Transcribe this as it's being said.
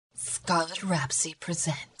Scarlet Rhapsody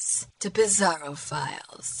presents The Bizarro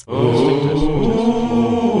Files.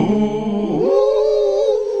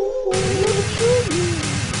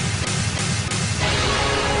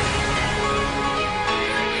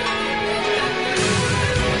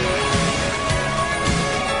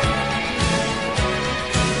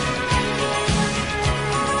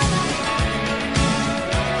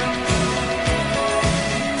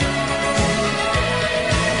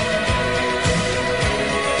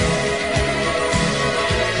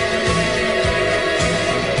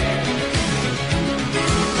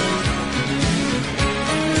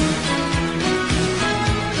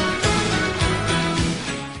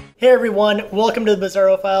 Hey everyone, welcome to the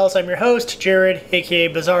Bizarro Files. I'm your host, Jared, aka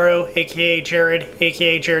Bizarro, aka Jared,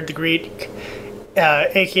 aka Jared the Greek,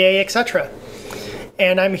 aka etc.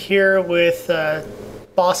 And I'm here with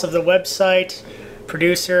boss of the website,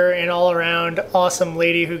 producer, and all-around awesome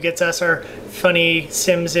lady who gets us our funny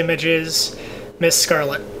Sims images, Miss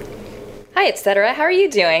Scarlet. Hi, etc. How are you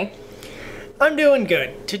doing? I'm doing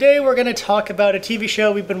good. Today we're going to talk about a TV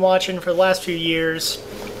show we've been watching for the last few years.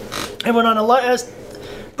 I went on a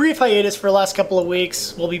brief hiatus for the last couple of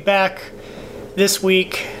weeks. We'll be back this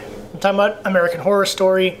week. I'm talking about American Horror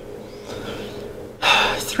Story.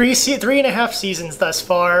 Three and a half seasons thus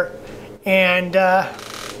far. And,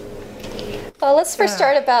 well, let's first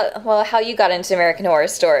start about, how you got into American Horror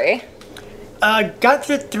Story. Got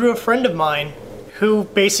it through a friend of mine who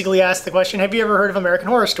basically asked the question, have you ever heard of American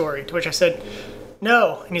Horror Story? To which I said,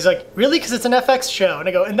 no. And he's like, really? Because it's an FX show. And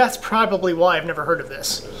I go, and that's probably why I've never heard of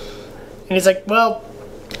this. And he's like, well,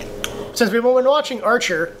 since we've been watching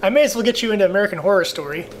Archer, I may as well get you into American Horror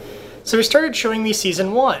Story. So he started showing me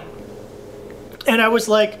season 1. And I was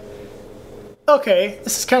like, okay,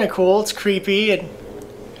 this is kind of cool. It's creepy. And,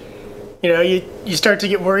 you start to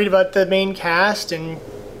get worried about the main cast. And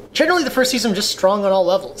generally the first season was just strong on all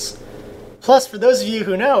levels. Plus, for those of you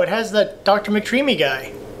who know, it has that Dr. McDreamy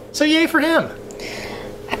guy. So yay for him.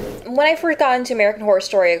 When I first got into American Horror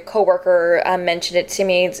Story, a coworker mentioned it to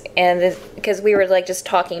me, and because we were just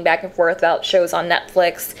talking back and forth about shows on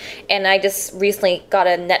Netflix, and I just recently got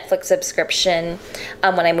a Netflix subscription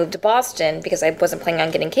when I moved to Boston because I wasn't planning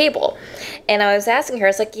on getting cable, and I was asking her, I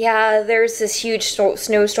was like, yeah, there's this huge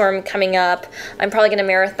snowstorm coming up. I'm probably going to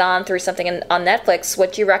marathon through something on Netflix.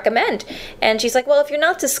 What do you recommend? And she's like, well, if you're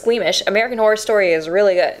not too squeamish, American Horror Story is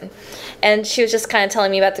really good. And she was just kind of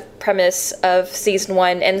telling me about the premise of season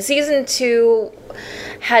 1, and season 2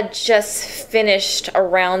 had just finished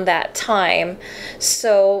around that time.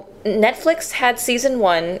 So Netflix had season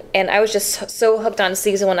 1, and I was just so hooked on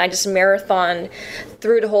season 1. I just marathoned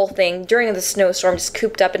through the whole thing during the snowstorm, just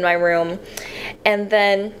cooped up in my room. And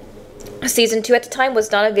then season 2 at the time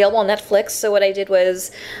was not available on Netflix, so what I did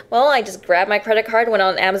was, I just grabbed my credit card, went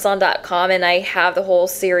on Amazon.com, and I have the whole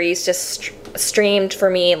series just streamed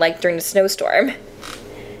for me, during the snowstorm.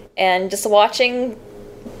 And just watching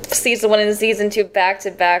season 1 and season 2 back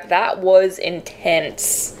to back, that was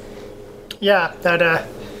intense. Yeah, that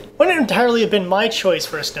wouldn't entirely have been my choice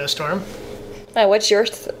for a snowstorm. What's your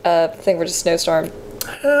thing for the snowstorm?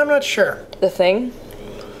 I'm not sure. The Thing?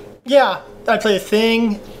 Yeah, I play The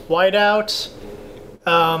Thing, Whiteout,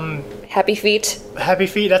 Happy Feet? Happy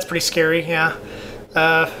Feet, that's pretty scary, yeah.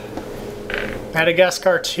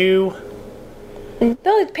 Madagascar 2.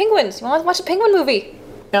 No, the Penguins. You want to watch a Penguin movie?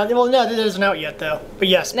 No, that isn't out yet, though. But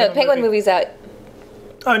yes. No, the Penguin movie's out.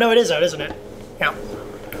 Oh, no, it is out, isn't it? Yeah.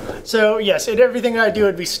 So, yes, everything I do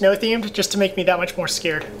would be snow-themed, just to make me that much more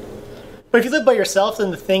scared. But if you live by yourself,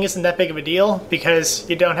 then The Thing isn't that big of a deal, because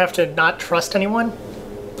you don't have to not trust anyone.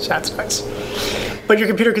 So that's nice. But your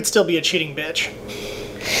computer could still be a cheating bitch.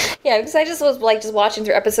 Yeah, because I just was just watching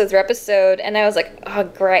through episode, and I was like, oh,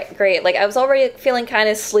 great. I was already feeling kind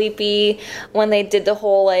of sleepy when they did the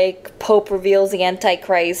whole Pope reveals the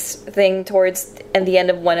Antichrist thing towards the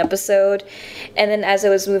end of one episode. And then as I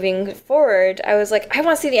was moving forward, I was like, I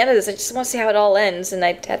want to see the end of this. I just want to see how it all ends. And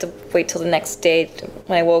I had to wait till the next day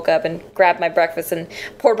when I woke up and grabbed my breakfast and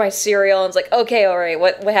poured my cereal and was like, okay, all right,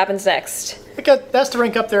 what happens next? That's to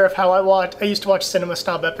rank up there of how I used to watch Cinema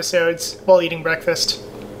Snob episodes while eating breakfast.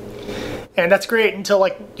 And that's great until,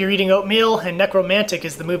 you're eating oatmeal and Necromantic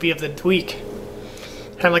is the movie of the week.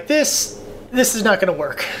 And I'm like, this is not going to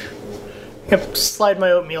work. I'm going to slide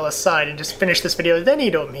my oatmeal aside and just finish this video, then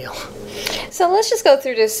eat oatmeal. So let's just go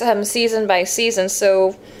through this season by season.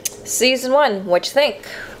 So, season 1, what'd you think?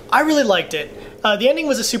 I really liked it. The ending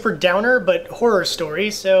was a super downer, but horror story,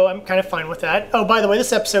 so I'm kind of fine with that. Oh, by the way,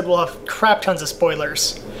 this episode will have crap tons of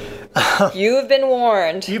spoilers. You've been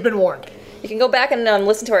warned. You've been warned. You can go back and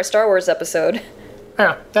listen to our Star Wars episode.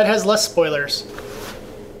 Yeah, that has less spoilers.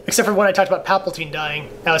 Except for when I talked about Palpatine dying.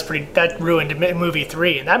 That ruined movie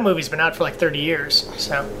 3, and that movie's been out for like 30 years,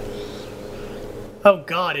 so. Oh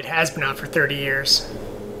god, it has been out for 30 years.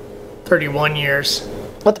 31 years.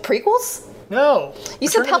 What, the prequels? No. You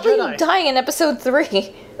said Palpatine dying in episode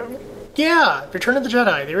 3. Yeah, Return of the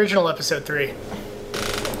Jedi, the original episode 3.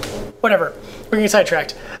 Whatever. We're getting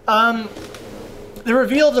sidetracked. The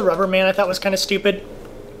reveal of the Rubber Man I thought was kind of stupid.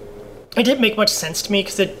 It didn't make much sense to me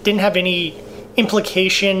because it didn't have any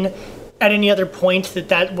implication at any other point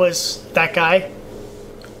that was that guy.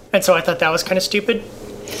 And so I thought that was kind of stupid.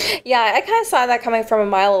 Yeah, I kind of saw that coming from a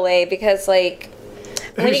mile away because, like...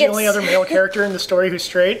 Who's the only other male character in the story who's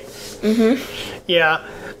straight? Mm-hmm. Yeah.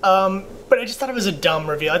 But I just thought it was a dumb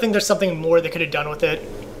reveal. I think there's something more they could have done with it.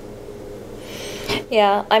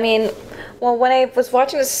 Yeah, I mean... Well, when I was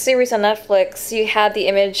watching this series on Netflix, you had the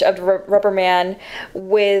image of Rubber Man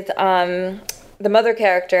with the mother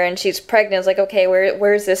character, and she's pregnant. It's like, okay,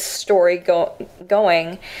 where's this story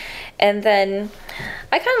going? And then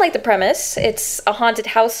I kind of like the premise. It's a haunted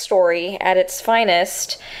house story at its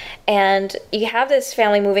finest, and you have this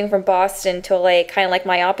family moving from Boston to LA, kind of like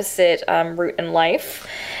my opposite route in life,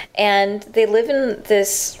 and they live in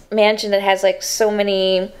this mansion that has like so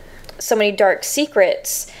many dark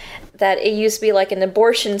secrets. That it used to be like an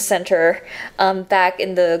abortion center back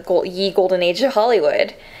in the golden age of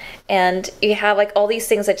Hollywood. And you have like all these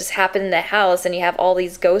things that just happen in the house, and you have all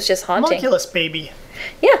these ghosts just haunting. Homunculus baby.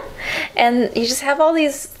 Yeah. And you just have all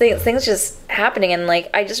these things just happening. And like,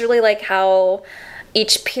 I just really like how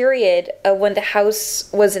each period of when the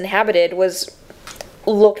house was inhabited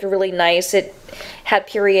looked really nice. It had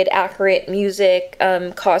period accurate music,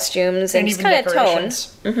 costumes, and just kind of tone.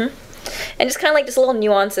 Mm-hmm. And just kind of like just little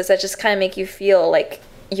nuances that just kind of make you feel like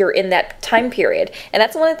you're in that time period. And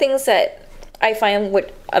that's one of the things that I find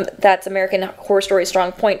that's American Horror Story's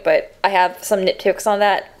strong point, but I have some nitpicks on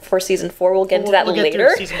that for season 4. We'll get into that later. Get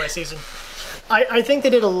through season by season. I think they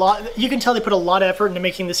did a lot. You can tell they put a lot of effort into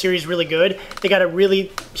making the series really good. They got a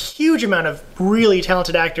really huge amount of really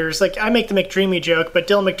talented actors. Like, I make the McDreamy joke, but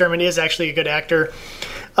Dylan McDermott is actually a good actor.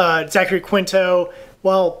 Zachary Quinto,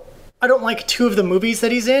 well... I don't like 2 of the movies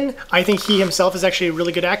that he's in. I think he himself is actually a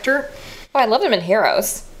really good actor. Oh, I loved him in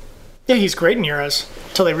Heroes. Yeah, he's great in Heroes.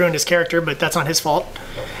 Until they ruined his character, but that's not his fault.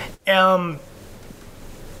 And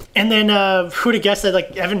then who'd have guessed that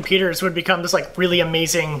like Evan Peters would become this like really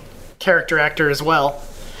amazing character actor as well.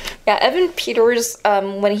 Yeah, Evan Peters,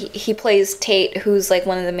 when he plays Tate, who's like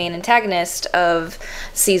one of the main antagonists of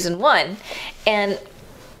season 1. And...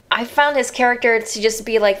 I found his character to just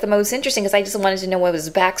be like the most interesting because I just wanted to know what his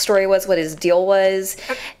backstory was, what his deal was.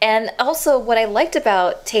 And also what I liked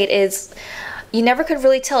about Tate is you never could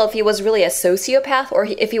really tell if he was really a sociopath or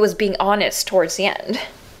if he was being honest towards the end.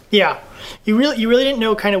 Yeah. You really didn't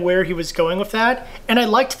know kind of where he was going with that. And I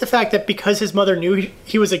liked the fact that because his mother knew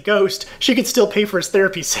he was a ghost, she could still pay for his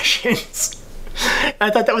therapy sessions. I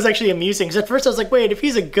thought that was actually amusing because at first I was like, wait, if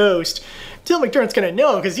he's a ghost... Dylan McDermott's going to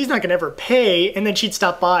know because he's not going to ever pay, and then she'd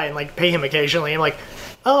stop by and like pay him occasionally. I'm like,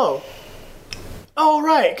 oh,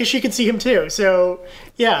 right, because she could see him too. So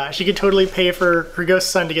yeah, she could totally pay for her ghost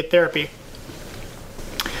son to get therapy.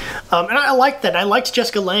 And I liked that. I liked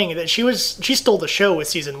Jessica Lange that she stole the show with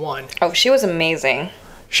season 1. Oh, she was amazing.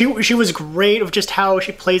 She was great of just how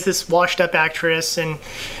she plays this washed up actress and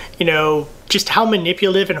just how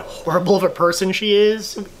manipulative and horrible of a person she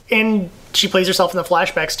is. And she plays herself in the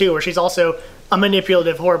flashbacks too, where she's also a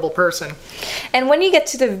manipulative, horrible person. And when you get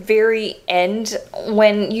to the very end,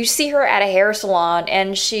 when you see her at a hair salon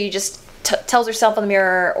and she just tells herself in the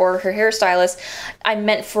mirror or her hairstylist, I'm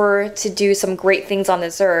meant to do some great things on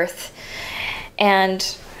this earth. And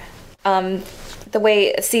the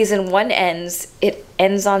way season 1 ends, it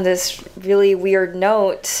ends on this really weird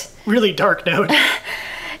note. Really dark note.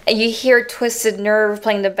 You hear Twisted Nerve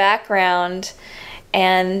playing in the background,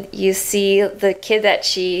 and you see the kid that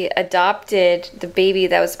she adopted, the baby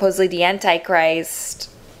that was supposedly the Antichrist,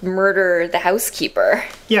 murder the housekeeper.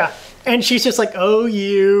 Yeah, and she's just like, oh,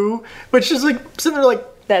 you. But she's like, sitting there like...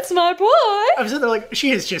 That's my boy! I'm sitting there like, she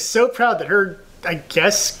is just so proud that her, I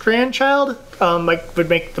guess, grandchild would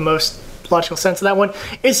make the most logical sense of that one.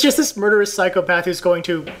 It's just this murderous psychopath who's going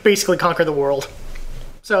to basically conquer the world.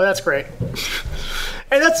 So that's great.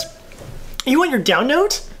 And that's... You want your down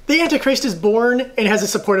note? The Antichrist is born and has a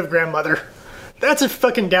supportive grandmother. That's a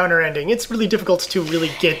fucking downer ending. It's really difficult to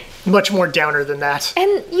really get much more downer than that.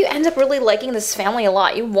 And you end up really liking this family a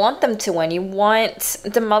lot. You want them to win. You want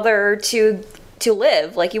the mother to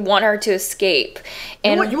live. Like, you want her to escape.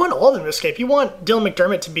 And you want all of them to escape. You want Dylan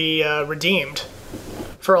McDermott to be redeemed.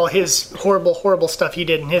 for all his horrible, horrible stuff he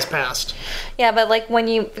did in his past. Yeah, but like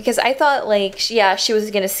because I thought like, she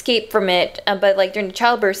was gonna escape from it, but like during the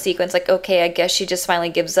childbirth sequence, like, okay, I guess she just finally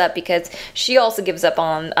gives up because she also gives up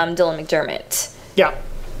on Dylan McDermott. Yeah.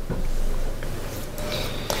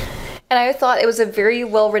 And I thought it was a very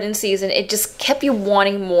well-written season. It just kept you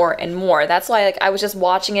wanting more and more. That's why like I was just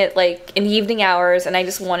watching it like in the evening hours, and I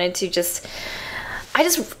just wanted to it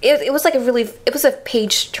was like it was a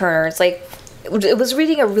page turner. It's like it was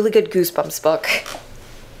reading a really good Goosebumps book.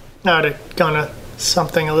 Now to gone to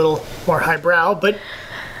something a little more highbrow, but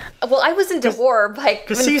well, I was into horror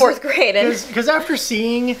like in fourth grade, because after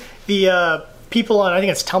seeing the people on, I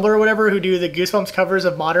think it's Tumblr or whatever, who do the Goosebumps covers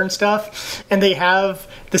of modern stuff, and they have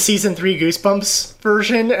the season 3 Goosebumps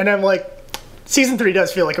version, and I'm like, season 3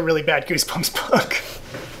 does feel like a really bad Goosebumps book.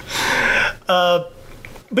 But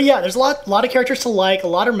yeah, there's a lot of characters to like, a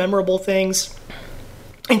lot of memorable things,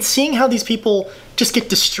 and seeing how these people just get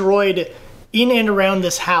destroyed in and around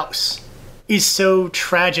this house is so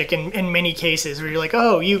tragic in many cases, where you're like,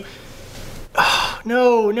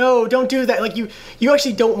 no, don't do that. Like, you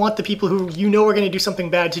actually don't want the people who you know are going to do something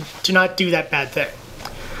bad to not do that bad thing.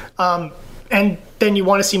 And then you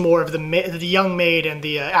want to see more of the young maid and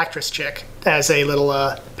the actress chick as a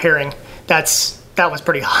little pairing. That was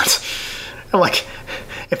pretty hot. I'm like,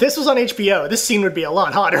 if this was on HBO, this scene would be a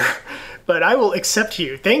lot hotter. But I will accept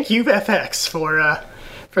you. Thank you, FX,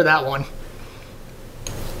 for that one.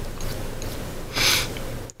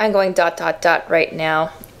 I'm going ... right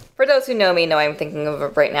now. For those who know me, know I'm thinking of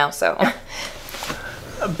it right now, so.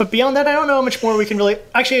 But beyond that, I don't know how much more we can really...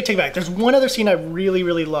 Actually, I take it back. There's one other scene I really,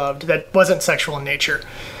 really loved that wasn't sexual in nature.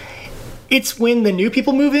 It's when the new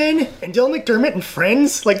people move in, and Dylan McDermott and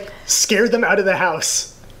friends, like, scare them out of the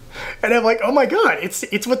house. And I'm like, oh my god,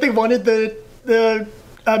 it's what they wanted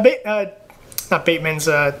not Bateman's,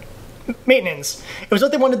 Maintenance. It was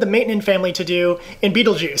what they wanted the Maintenance family to do in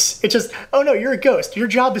Beetlejuice. It's just, oh no, you're a ghost. Your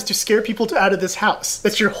job is to scare people out of this house.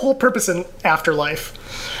 That's your whole purpose in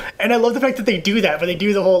Afterlife. And I love the fact that they do that, but they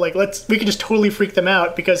do the whole, like, we can just totally freak them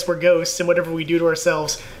out because we're ghosts, and whatever we do to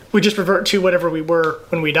ourselves, we just revert to whatever we were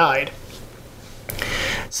when we died.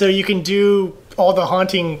 So you can do all the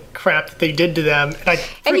haunting crap that they did to them,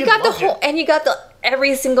 and you got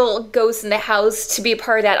every single ghost in the house to be a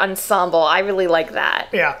part of that ensemble. I really like that.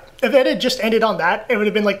 Yeah. If it had just ended on that, it would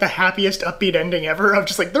have been like the happiest upbeat ending ever of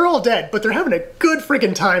just like, they're all dead, but they're having a good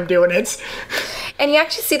freaking time doing it. And you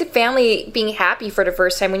actually see the family being happy for the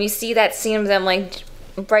first time when you see that scene of them like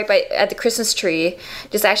at the Christmas tree,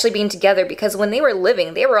 just actually being together, because when they were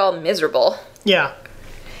living, they were all miserable. Yeah.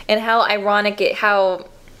 And how ironic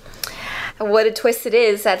what a twist it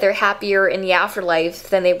is that they're happier in the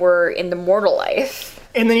afterlife than they were in the mortal life.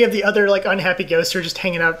 And then you have the other like unhappy ghosts who are just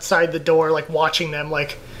hanging outside the door, like watching them,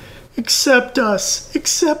 like, accept us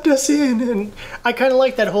in. And I kind of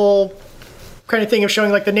like that whole kind of thing of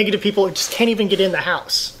showing like the negative people who just can't even get in the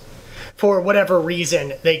house for whatever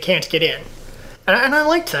reason. They can't get in, and I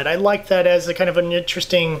liked that. I liked that as a kind of an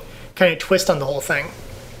interesting kind of twist on the whole thing.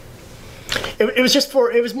 It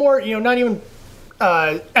was more, not even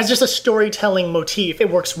as just a storytelling motif. It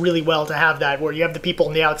works really well to have that, where you have the people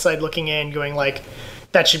on the outside looking in going like,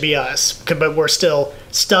 that should be us, but we're still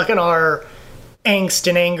stuck in our angst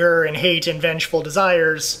and anger and hate and vengeful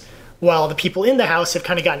desires, while the people in the house have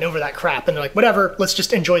kind of gotten over that crap, and they're like, whatever, let's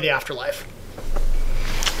just enjoy the afterlife.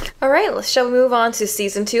 All right, shall we move on to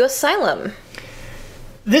season 2, Asylum?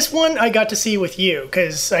 This one I got to see with you,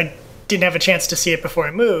 because I didn't have a chance to see it before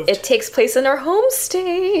I moved. It takes place in our home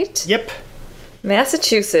state. Yep.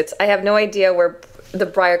 Massachusetts. I have no idea where the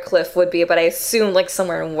Briarcliff would be, but I assume like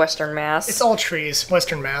somewhere in Western Mass. It's all trees,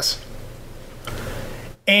 Western Mass.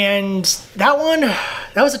 And that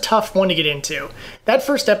was a tough one to get into. That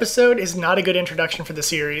first episode is not a good introduction for the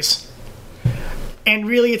series. And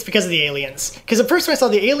really, it's because of the aliens. Because at first when I saw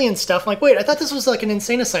the alien stuff, I'm like, wait, I thought this was like an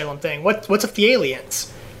Insane Asylum thing. What's with the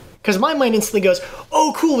aliens? Because my mind instantly goes,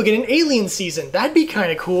 oh, cool, we get an alien season. That'd be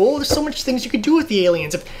kind of cool. There's so much things you could do with the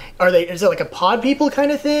aliens. Is it like a pod people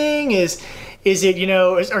kind of thing? Is it,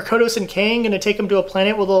 are Kodos and Kang going to take them to a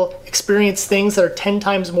planet where they'll experience things that are 10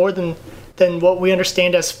 times more than what we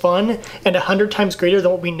understand as fun, and 100 times greater than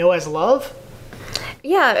what we know as love?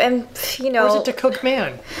 Yeah, and, Or is it to cook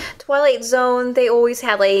man? Twilight Zone, they always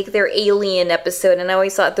had, like, their alien episode, and I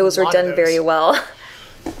always thought those were done very well.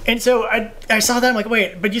 And so I saw that, I'm like,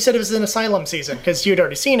 wait, but you said it was an Asylum season, because you'd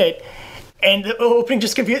already seen it, and the opening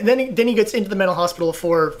just confused. Then he gets into the mental hospital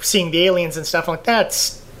for seeing the aliens and stuff. I'm like,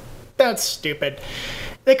 that's stupid.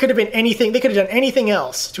 They could have been anything. They could have done anything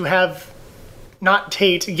else to have not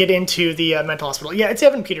Tate get into the mental hospital. Yeah, it's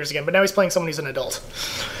Evan Peters again, but now he's playing someone who's an adult.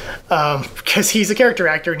 because he's a character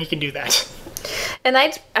actor and he can do that. And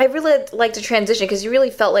I really liked the transition because you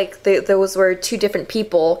really felt like those were two different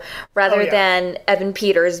people rather than Evan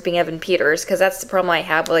Peters being Evan Peters, because that's the problem I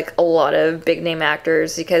have with like a lot of big name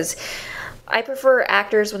actors, because I prefer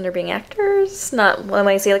actors when they're being actors, not when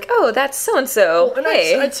I say like, oh, that's so-and-so. Well,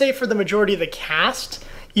 hey. I'd say for the majority of the cast,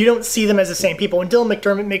 you don't see them as the same people. When Dylan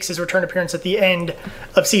McDermott makes his return appearance at the end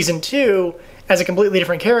of season 2 as a completely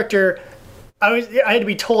different character, I had to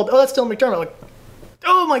be told, oh, that's Dylan McDermott. Like,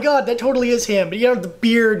 oh my god, that totally is him. But he had the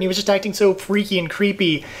beard and he was just acting so freaky and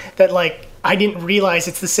creepy that like I didn't realize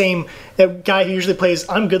it's the same that guy who usually plays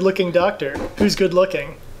I'm good looking doctor who's good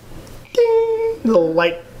looking. Ding! Little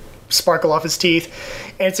light sparkle off his teeth.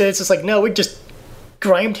 And it's just like, no, we just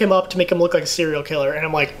grimed him up to make him look like a serial killer. And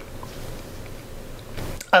I'm like,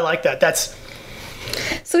 I like that. That's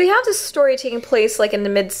So we have this story taking place like in the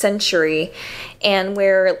mid-century, and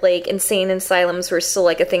where like insane asylums were still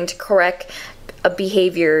like a thing to correct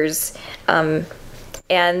behaviors,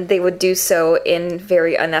 and they would do so in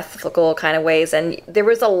very unethical kind of ways. And there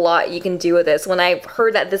was a lot you can do with this. When I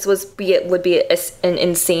heard that this would be an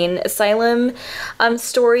insane asylum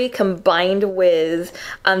story combined with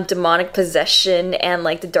demonic possession and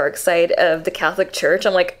like the dark side of the Catholic Church,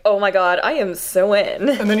 I'm like, oh my god, I am so in.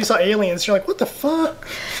 And then you saw aliens, you're like, what the fuck?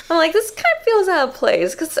 I'm like, this kind of feels out of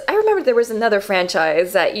place, because I remember there was another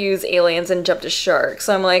franchise that used aliens and jumped a shark.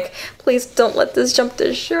 So I'm like, please don't let this jump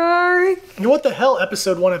the shark. You know what the hell?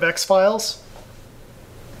 Episode 1 of X-Files.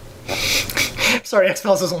 Sorry,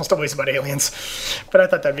 X-Files is almost always about aliens, but I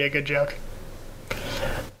thought that'd be a good joke.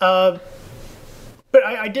 But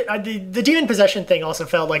the demon possession thing also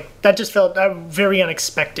felt like that just felt very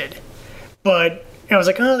unexpected. But I was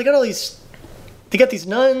like, oh, they got these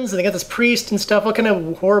nuns and they got this priest and stuff. What kind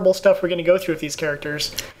of horrible stuff we're going to go through with these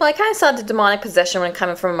characters? Well, I kind of saw the demonic possession when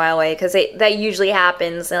coming from a mile away, because that usually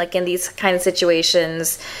happens like in these kind of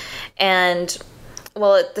situations. And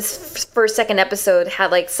well, this second episode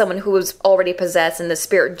had like someone who was already possessed, and the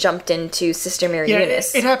spirit jumped into Sister Mary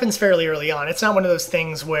Eunice. It happens fairly early on. It's not one of those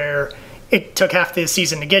things where it took half the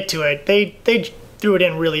season to get to it. They threw it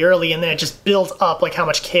in really early, and then it just built up like how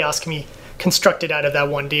much chaos can be constructed out of that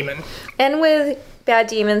one demon. And with Bad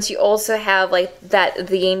Demons, you also have like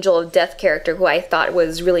the Angel of Death character, who I thought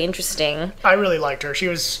was really interesting. I really liked her. She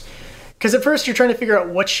was, because at first you're trying to figure out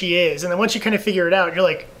what she is, and then once you kind of figure it out, you're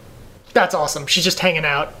like, that's awesome. She's just hanging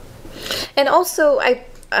out. And also,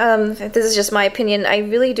 this is just my opinion, I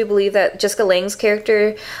really do believe that Jessica Lange's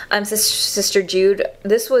character, Sister Jude,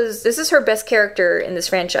 this is her best character in this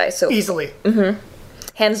franchise. So Easily. Mm-hmm.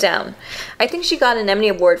 Hands down. I think she got an Emmy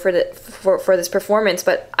Award for this performance,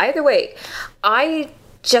 but either way, I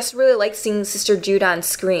just really like seeing Sister Jude on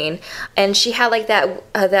screen, and she had like that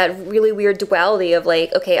really weird duality of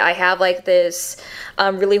like, okay, I have like this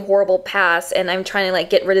really horrible past, and I'm trying to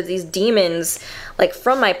like get rid of these demons like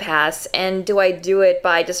from my past, and do I do it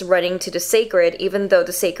by just running to the sacred, even though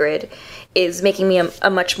the sacred is making me a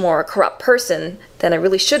much more corrupt person than I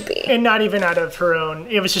really should be. And not even out of her own.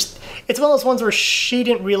 It's one of those ones where she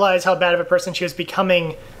didn't realize how bad of a person she was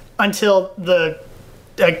becoming until the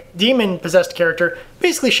demon-possessed character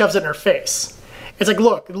basically shoves it in her face. It's like,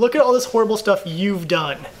 look at all this horrible stuff you've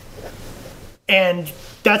done. And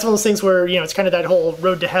that's one of those things where, it's kind of that whole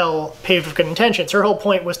road to hell paved with good intentions. Her whole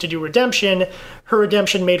point was to do redemption. Her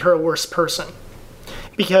redemption made her a worse person,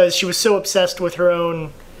 because she was so obsessed with her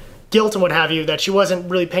own guilt and what have you that she wasn't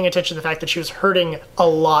really paying attention to the fact that she was hurting a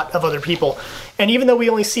lot of other people. And even though we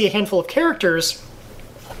only see a handful of characters,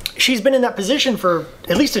 she's been in that position for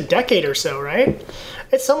at least a decade or so, right?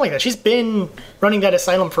 It's something like that. She's been running that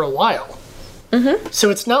asylum for a while. Mm-hmm. So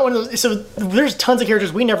it's not one of those. So there's tons of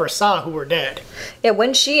characters we never saw who were dead. Yeah,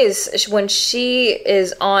 when she is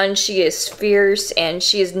on, she is fierce, and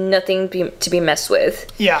she is nothing to be messed with.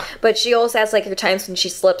 Yeah. But she also has like her times when she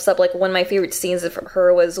slips up. Like one of my favorite scenes of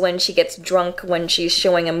her was when she gets drunk when she's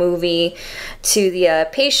showing a movie to the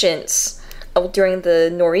patients during the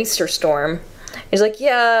nor'easter storm. He's like,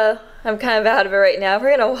 yeah, I'm kind of out of it right now.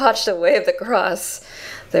 We're gonna watch The Way of the Cross.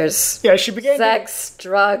 There's she began sex,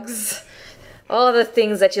 drugs, all the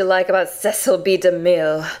things that you like about Cecil B.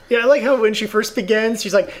 DeMille. Yeah, I like how when she first begins,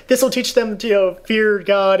 she's like, this will teach them to fear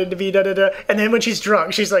God and to be da-da-da. And then when she's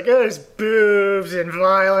drunk, she's like, oh, there's boobs and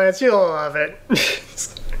violence. You'll love it.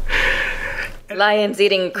 Lions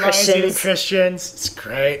eating Christians. It's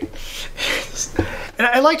great. And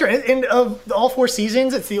I liked her. And of all 4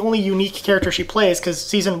 seasons, it's the only unique character she plays, because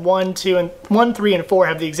season 1, 3, and 4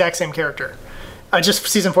 have the exact same character. Just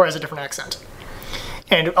season 4 has a different accent.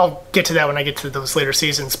 And I'll get to that when I get to those later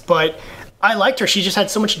seasons. But I liked her. She just had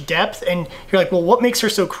so much depth, and you're like, well, what makes her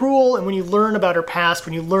so cruel? And when you learn about her past,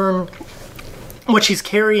 when you learn what she's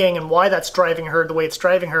carrying and why that's driving her the way it's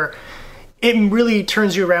driving her, it really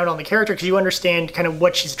turns you around on the character because you understand kind of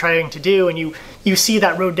what she's trying to do, and you see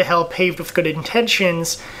that road to hell paved with good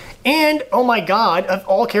intentions. And, oh my god, of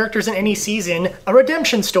all characters in any season, a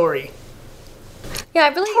redemption story. Yeah, I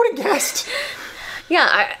really... Who would have guessed?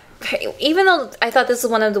 Yeah, even though I thought this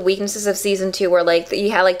was one of the weaknesses of season 2, where like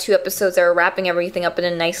you had like 2 episodes that were wrapping everything up in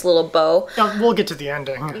a nice little bow. We'll get to the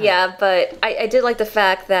ending. Yeah, but I did like the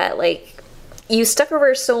fact that like you stuck with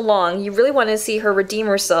her so long, you really want to see her redeem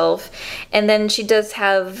herself, and then she does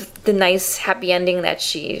have the nice happy ending that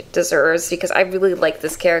she deserves, because I really like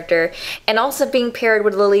this character. And also being paired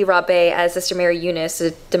with Lily Rabe as Sister Mary Eunice,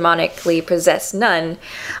 a demonically possessed nun,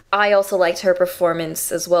 I also liked her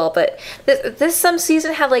performance as well. But this some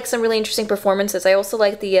season had like some really interesting performances. I also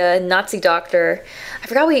like the Nazi doctor. I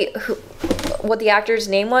forgot what the actor's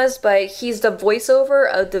name was, but he's the voiceover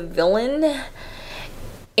of the villain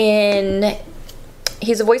in...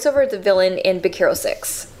 He's a voiceover of the villain in Big Hero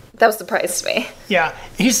 6. That was surprise to me. Yeah,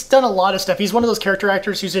 he's done a lot of stuff. He's one of those character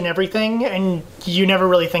actors who's in everything, and you never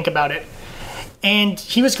really think about it. And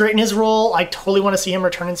he was great in his role. I totally want to see him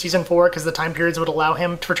return in season 4 because the time periods would allow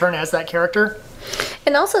him to return as that character.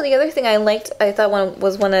 And also the other thing I thought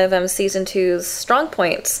was one of season 2's strong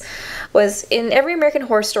points was in every American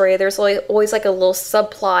Horror Story, there's always like a little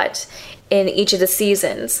subplot in each of the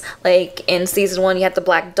seasons. Like in season 1, you had the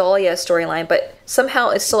Black Dahlia storyline, but somehow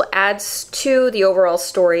it still adds to the overall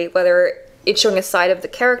story, whether it's showing a side of the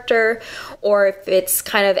character or if it's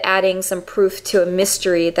kind of adding some proof to a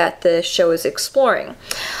mystery that the show is exploring.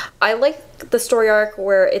 I like the story arc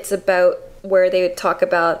where it's about where they talk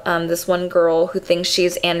about this one girl who thinks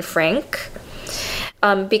she's Anne Frank.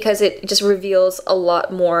 Because it just reveals a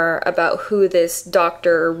lot more about who this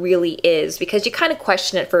doctor really is, because you kind of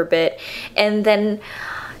question it for a bit, and then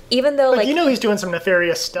even though like you know he's doing some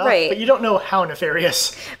nefarious stuff, right, but you don't know how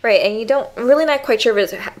nefarious. Right, and you don't really not quite sure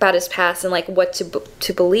about his past and like what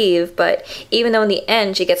to believe, but even though in the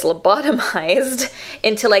end she gets lobotomized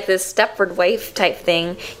into like this Stepford wife type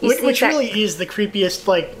thing, which really is the creepiest,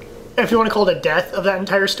 like, if you want to call it a death of that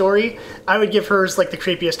entire story, I would give hers like the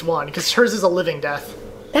creepiest one, because hers is a living death.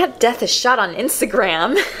 That death is shot on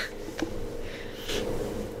Instagram.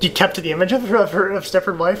 You kept to the image of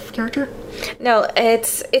Stepford wife character? No,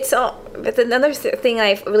 it's all. But another thing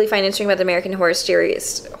I really find interesting about the American Horror Story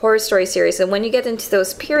series, and when you get into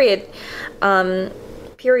those period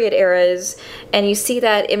eras, and you see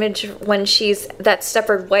that image when she's that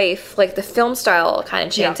Stepford wife, like the film style kind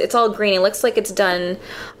of changes. Yeah. It's all green. It looks like it's done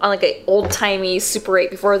on like an old-timey Super 8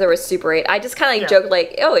 before there was Super 8. I just kind of like joked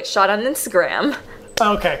like, oh, it's shot on Instagram.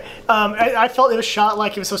 Okay. I felt it was shot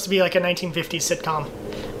like it was supposed to be like a 1950s sitcom.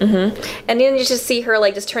 Mm-hmm. And then you just see her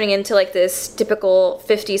like just turning into like this typical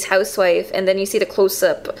 50s housewife, and then you see the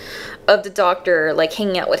close-up of the doctor like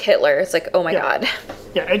hanging out with Hitler. It's like, oh my god.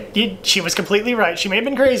 Yeah, she was completely right. She may have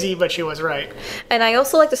been crazy, but she was right. And I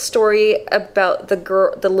also like the story about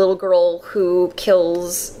the little girl who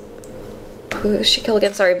kills... Who does she kill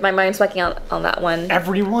again? Sorry, my mind's blanking out on that one.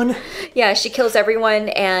 Everyone? Yeah, she kills everyone,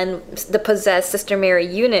 and the possessed Sister Mary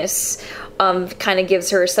Eunice kind of gives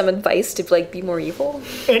her some advice to like be more evil.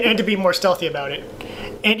 And to be more stealthy about it.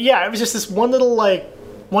 And yeah, it was just this one little like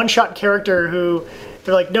one-shot character who...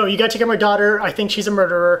 They're like, no, you gotta take care of my daughter. I think she's a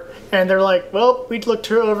murderer. And they're like, well, we looked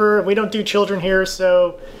her over. We don't do children here,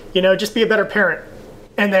 so, just be a better parent.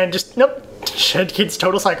 And then just, nope, kid's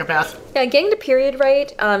total psychopath. Yeah, getting the period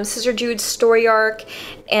right, Sister Jude's story arc,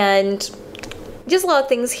 and just a lot of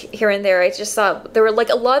things here and there. I just thought there were like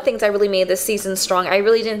a lot of things I really made this season strong. I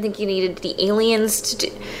really didn't think you needed the aliens to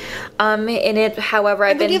do in it.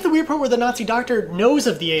 However, then you have the weird part where the Nazi doctor knows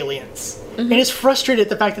of the aliens and is frustrated at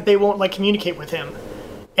the fact that they won't like communicate with him.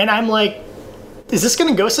 And I'm like, is this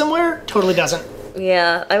gonna go somewhere? Totally doesn't.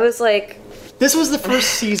 Yeah, I was like... This was the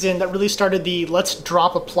first season that really started the let's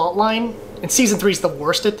drop a plot line. And season 3 is the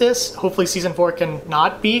worst at this. Hopefully season 4 can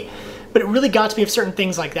not be. But it really got to me of certain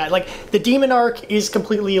things like that. Like, the demon arc is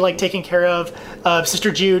completely, like, taken care of. Sister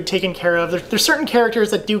Jude taken care of. There's certain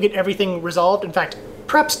characters that do get everything resolved. In fact,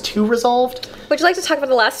 perhaps 2 resolved. Would you like to talk about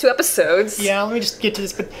the last 2 episodes? Yeah, let me just get to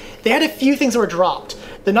this. But they had a few things that were dropped.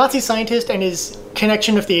 The Nazi scientist and his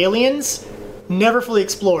connection with the aliens, never fully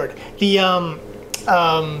explored. The,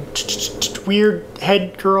 weird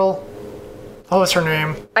head girl. What was her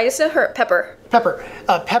name? I just know her, Pepper.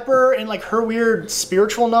 Pepper and like her weird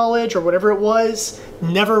spiritual knowledge or whatever it was,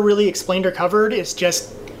 never really explained or covered. It's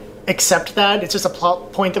just accept that. It's just a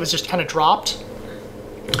plot point that was just kind of dropped.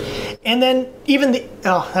 And then even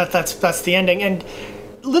that's the ending. And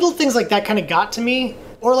little things like that kind of got to me.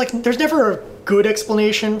 Or like, there's never a good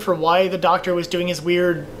explanation for why the Doctor was doing his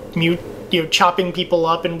weird chopping people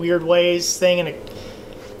up in weird ways thing, and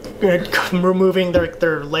removing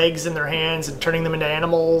their legs and their hands and turning them into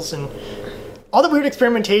animals, and all the weird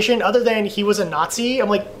experimentation. Other than he was a Nazi, I'm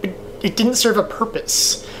like, it didn't serve a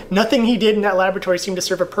purpose. Nothing he did in that laboratory seemed to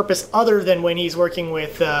serve a purpose other than when he's working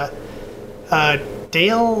with Dale.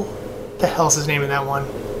 The hell's his name in that one?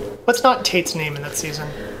 What's not Tate's name in that season?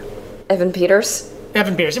 Evan Peters.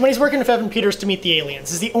 Evan Peters. When he's working with Evan Peters to meet the aliens,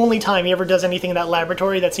 this is the only time he ever does anything in that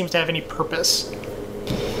laboratory that seems to have any purpose.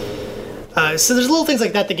 So there's little things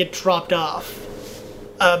like that that get dropped off.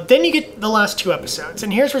 Then you get the last 2 episodes,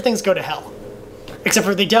 and here's where things go to hell. Except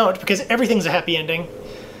for they don't, because everything's a happy ending.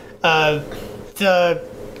 The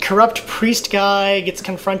corrupt priest guy gets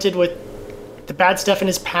confronted with the bad stuff in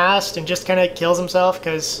his past and just kind of kills himself,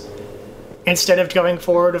 because instead of going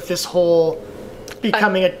forward with this whole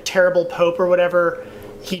becoming a terrible pope or whatever,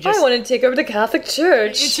 he just... I want to take over the Catholic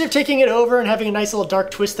Church. Instead of taking it over and having a nice little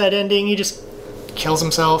dark twist that ending, he just kills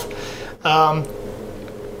himself.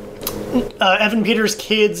 Evan Peters'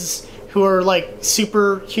 kids, who are like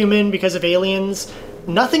superhuman because of aliens,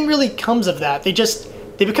 nothing really comes of that.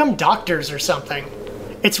 They become doctors or something.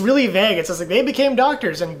 It's really vague. It's just like they became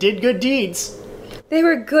doctors and did good deeds. They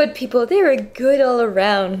were good people. They were good all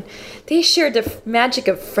around. They shared the magic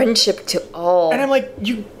of friendship to all. And I'm like,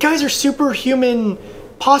 you guys are superhuman,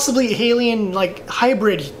 possibly alien, like,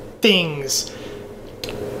 hybrid things.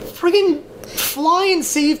 Friggin' fly and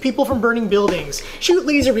save people from burning buildings. Shoot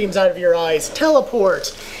laser beams out of your eyes.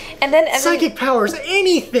 Teleport. And then psychic powers.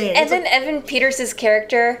 Anything. And then Evan Peters'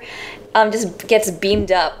 character just gets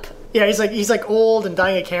beamed up. Yeah, he's like old and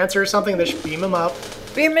dying of cancer or something. They should beam him up.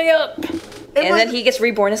 Beam me up. And then he gets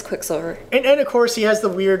reborn as Quicksilver. And of course he has the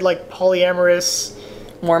weird, like, polyamorous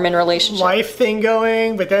Mormon relationship. Wife thing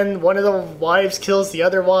going, but then one of the wives kills the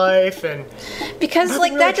other wife, and because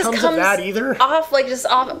like that just comes that either. Off just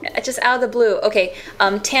out of the blue. Okay,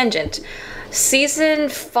 tangent. Season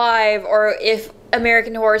 5, or if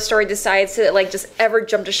American Horror Story decides to like just ever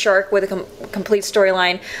jump the shark with a complete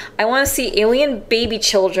storyline, I want to see alien baby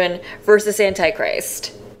children versus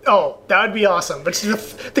Antichrist. Oh, that would be awesome. But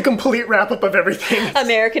the complete wrap-up of everything.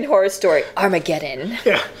 American Horror Story Armageddon.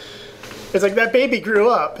 Yeah. It's like, that baby grew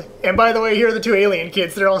up. And by the way, here are the 2 alien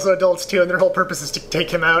kids. They're also adults, too, and their whole purpose is to take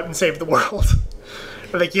him out and save the world.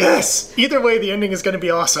 We're like, yes! Either way, the ending is going to be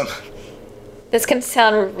awesome. This can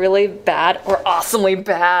sound really bad or awesomely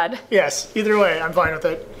bad. Yes, either way, I'm fine with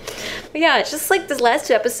it. But yeah, it's just like the last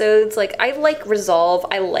 2 episodes, like, I like resolve,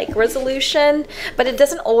 I like resolution, but it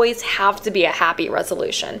doesn't always have to be a happy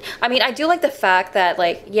resolution. I mean, I do like the fact that,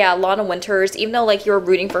 like, yeah, Lana Winters, even though, like, you're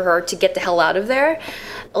rooting for her to get the hell out of there,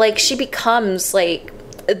 like, she becomes, like,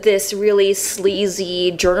 this really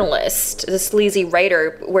sleazy journalist, this sleazy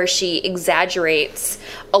writer, where she exaggerates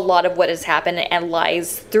a lot of what has happened and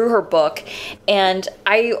lies through her book. And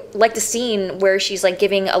I like the scene where she's like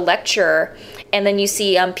giving a lecture, and then you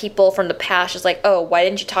see people from the past just like, oh, why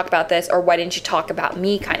didn't you talk about this, or why didn't you talk about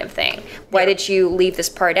me, kind of thing. Why did you leave this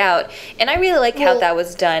part out? And I really like how that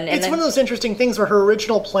was done. And it's one of those interesting things where her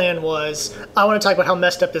original plan was, I want to talk about how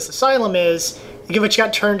messed up this asylum is, which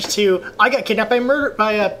got turned to, I got kidnapped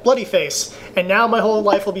by a bloody face, and now my whole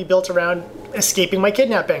life will be built around escaping my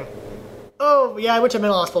kidnapping. Oh, yeah, I went to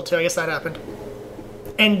mental hospital too, I guess that happened.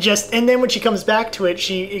 And then when she comes back to it,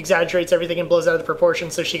 she exaggerates everything and blows out of the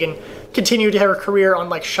proportion so she can continue to have her career on,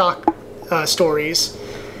 like, shock stories.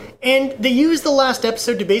 And they used the last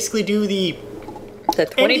episode to basically do the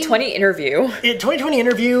 2020 interview. 2020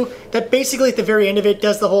 interview that basically at the very end of it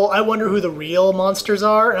does the whole, I wonder who the real monsters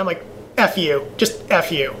are, and I'm like, F you. Just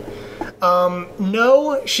F you.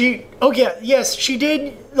 Yes, she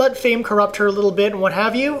did let fame corrupt her a little bit and what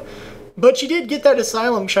have you, but she did get that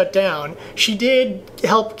asylum shut down. She did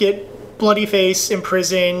help get Bloodyface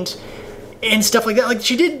imprisoned and stuff like that. Like,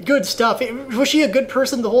 she did good stuff. Was she a good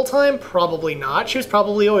person the whole time? Probably not. She was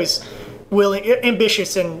probably always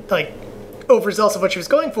ambitious and, like, overzealous of what she was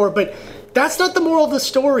going for, but that's not the moral of the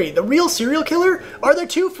story. The real serial killer are the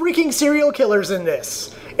 2 freaking serial killers in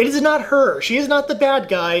this. It is not her. She is not the bad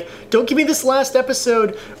guy. Don't give me this last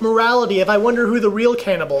episode morality of I wonder who the real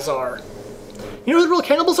cannibals are. You know who the real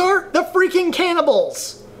cannibals are? The freaking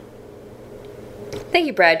cannibals! Thank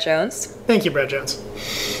you, Brad Jones. Thank you, Brad Jones.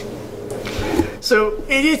 So,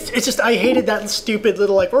 it's just, I hated that stupid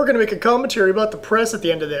little, like, we're gonna make a commentary about the press at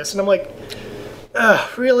the end of this. And I'm like,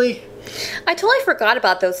 really? I totally forgot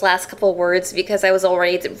about those last couple words because I was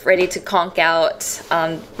already ready to conk out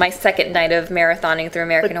my second night of marathoning through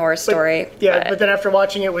American Horror Story. But then after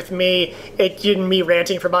watching it with me, it didn't me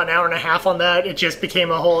ranting for about an hour and a half on that. It just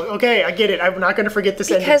became a whole, okay, I get it. I'm not going to forget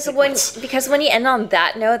this ending sequence. Because when you end on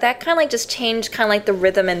that note, that kind of like just changed kind of like the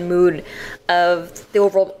rhythm and mood of the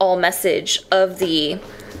overall message of the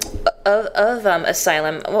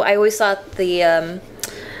Asylum. Well, I always thought the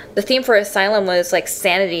theme for Asylum was like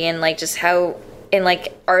sanity and like just how and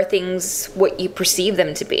like are things what you perceive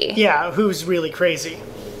them to be. Yeah, who's really crazy,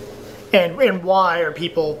 and why are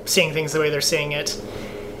people seeing things the way they're seeing it?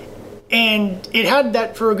 And it had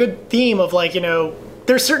that for a good theme of like,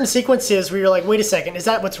 there's certain sequences where you're like, wait a second, is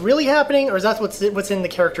that what's really happening, or is that what's in the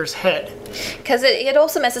character's head? Because it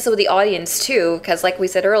also messes with the audience too, because like we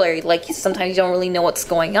said earlier, like sometimes you don't really know what's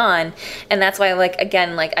going on, and that's why like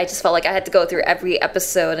again, like I just felt like I had to go through every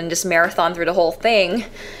episode and just marathon through the whole thing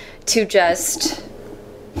to just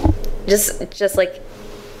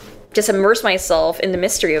immerse myself in the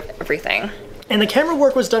mystery of everything. And the camera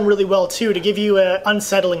work was done really well, too, to give you an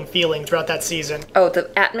unsettling feeling throughout that season. Oh, the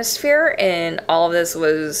atmosphere in all of this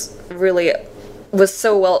was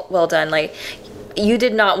so well done. Like, you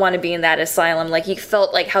did not want to be in that asylum. Like, you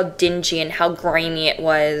felt like how dingy and how grimy it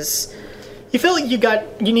was. You felt like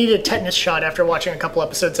you needed a tetanus shot after watching a couple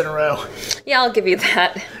episodes in a row. Yeah, I'll give you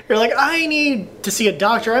that. You're like, I need to see a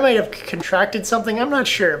doctor. I might have contracted something. I'm not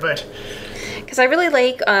sure, but... Because I really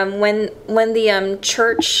like when the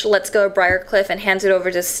church lets go of Briarcliff and hands it over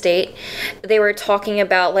to state, they were talking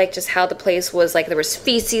about like just how the place was like there was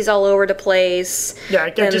feces all over the place. Yeah,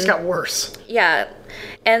 it just got worse. Yeah.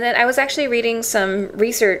 And then I was actually reading some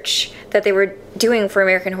research that they were doing for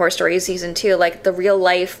American Horror Story Season 2, like the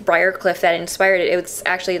real-life Briarcliff that inspired it. It was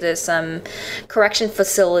actually this correction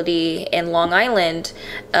facility in Long Island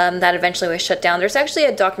that eventually was shut down. There's actually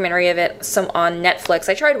a documentary of it on Netflix.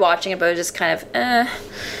 I tried watching it, but it was just kind of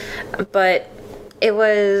But it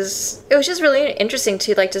was just really interesting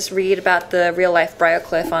to like just read about the real-life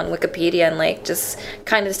Briarcliff on Wikipedia and like just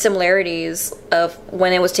kind of the similarities of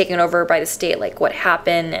when it was taken over by the state, like what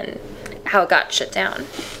happened and how it got shut down.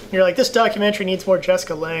 You're like, this documentary needs more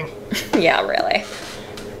Jessica Lange. Yeah, really.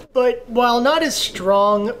 But while not as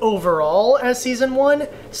strong overall as Season 1,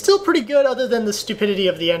 still pretty good other than the stupidity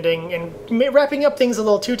of the ending and wrapping up things a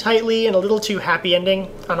little too tightly and a little too happy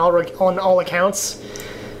ending on all accounts.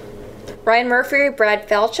 Ryan Murphy, Brad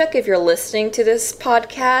Falchuk, if you're listening to this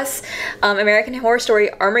podcast, American Horror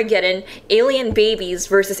Story Armageddon, Alien Babies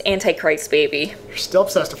versus Antichrist Baby. You're still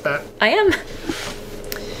obsessed with that. I am.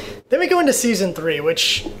 Then we go into Season 3,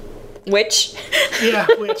 which... Yeah,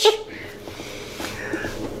 which...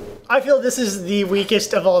 I feel this is the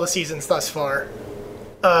weakest of all the seasons thus far.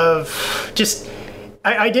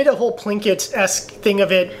 I did a whole Plinkett-esque thing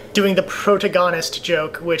of it, doing the protagonist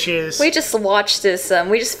joke, which is... We just watched this,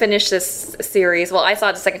 we just finished this series. Well, I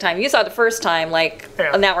saw it the second time. You saw it the first time,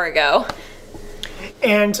 an hour ago.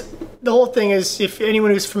 And the whole thing is, if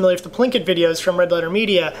anyone who's familiar with the Plinkett videos from Red Letter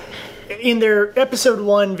Media, in their episode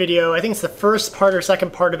 1 video, I think it's the first part or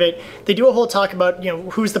second part of it, they do a whole talk about,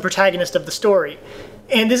 who's the protagonist of the story.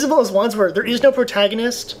 And this is one of those ones where there is no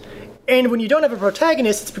protagonist, and when you don't have a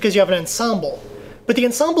protagonist, it's because you have an ensemble. But the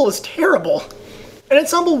ensemble is terrible. An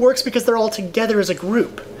ensemble works because they're all together as a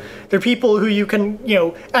group. They're people who you can,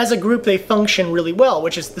 as a group they function really well,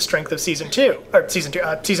 which is the strength of Season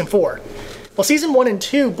 4. Well, Season 1 and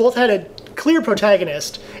 2 both had a clear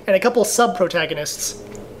protagonist and a couple sub-protagonists.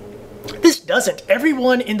 This doesn't.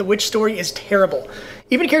 Everyone in the witch story is terrible.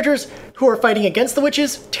 Even characters who are fighting against the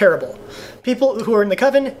witches, terrible. People who are in the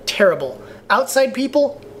coven, terrible. Outside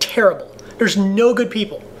people, terrible. There's no good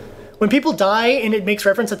people. When people die and it makes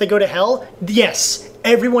reference that they go to hell, yes,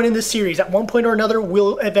 everyone in this series at one point or another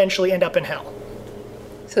will eventually end up in hell.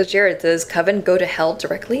 So Jared, does Coven go to hell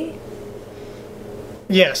directly?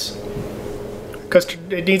 Yes. Because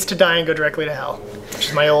it needs to die and go directly to hell. Which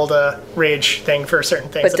is my old rage thing for certain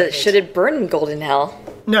things. But should it burn in golden hell?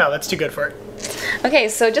 No, that's too good for it. Okay,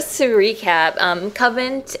 so just to recap,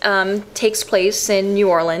 Coven takes place in New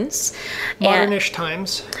Orleans. Modernish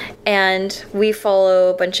times. And we follow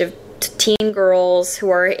a bunch of teen girls who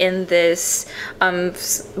are in this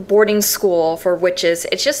boarding school for witches.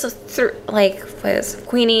 It's just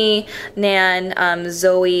Queenie, Nan,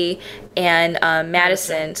 Zoe, and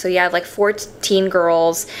Madison. So yeah, 14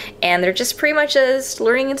 girls, and they're just pretty much just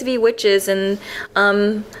learning to be witches, and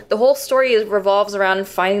the whole story revolves around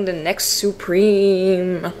finding the next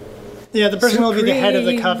Supreme. Yeah, the person who will be the head of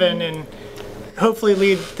the coven and hopefully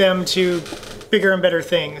lead them to bigger and better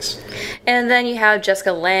things. And then you have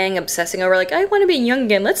Jessica Lange obsessing over, like, I want to be young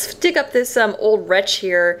again. Let's dig up this old wretch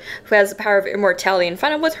here who has the power of immortality and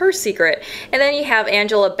find out what's her secret. And then you have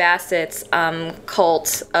Angela Bassett's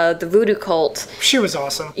cult, the Voodoo Cult. She was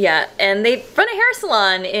awesome. Yeah, and they run a hair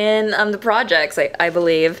salon in the projects, I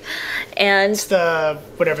believe. And It's the,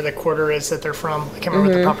 whatever the quarter is that they're from. I can't remember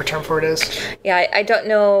what the proper term for it is. yeah, I don't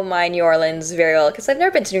know my New Orleans very well because I've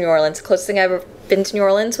never been to New Orleans. The closest thing I've ever been to New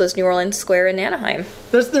Orleans was New Orleans Square in Anaheim.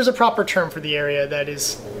 There's a proper term for the area that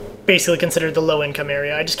is basically considered the low-income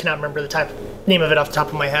area. I just cannot remember the name of it off the top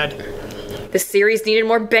of my head. The series needed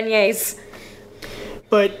more beignets.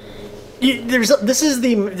 But this is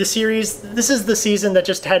the series. This is the season that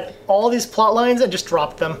just had all these plot lines and just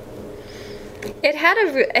dropped them. It had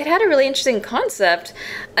a really interesting concept,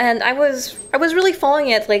 and I was really following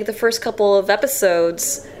it like the first couple of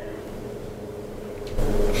episodes.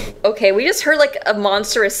 Okay, we just heard like a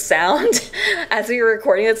monstrous sound as we were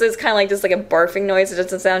recording this. It's kind of like just like a barfing noise. It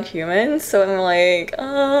doesn't sound human. So I'm like,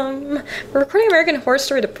 we're recording American Horror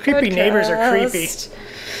Story, the Creepy podcast. neighbors are creepy.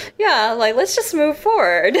 Yeah, like let's just move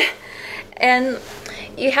forward. And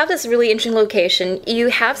you have this really interesting location. You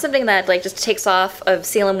have something that like just takes off of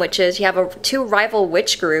Salem witches. You have two rival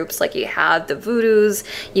witch groups. Like you have the Voodoos.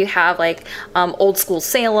 You have like old school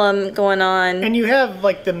Salem going on. And you have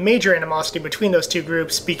like the major animosity between those two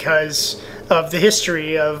groups because of the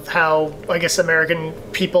history of how, I guess, American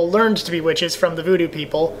people learned to be witches from the voodoo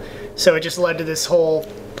people. So it just led to this whole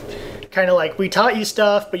kind of like, we taught you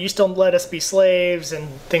stuff, but you still let us be slaves and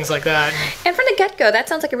things like that. And from the get-go, that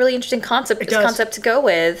sounds like a really interesting concept to go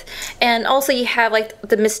with. And also you have like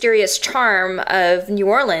the mysterious charm of New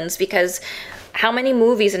Orleans, because how many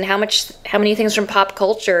movies and how many things from pop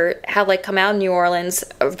culture have like come out in New Orleans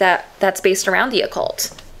that's based around the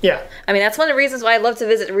occult? Yeah. I mean, that's one of the reasons why I love to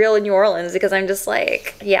visit real New Orleans, because I'm just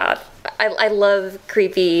like, yeah, I love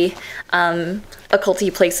creepy,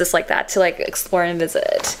 occulty places like that to like explore and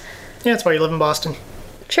visit. Yeah, that's why you live in Boston.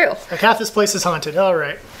 True. Like, half this place is haunted. All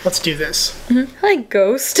right, let's do this. I like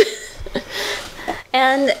Ghost.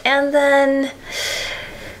 and then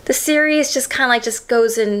the series just kind of like just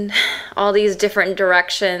goes in all these different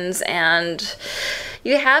directions, and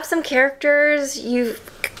you have some characters you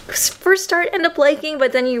first end up liking,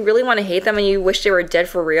 but then you really want to hate them and you wish they were dead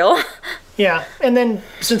for real. Yeah, and then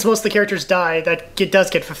since most of the characters die, that does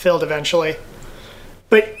get fulfilled eventually.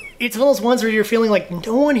 But it's one of those ones where you're feeling like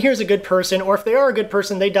no one here is a good person, or if they are a good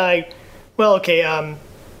person, they die. Well, okay,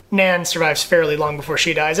 Nan survives fairly long before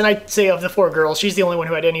she dies, and I'd say of the four girls, she's the only one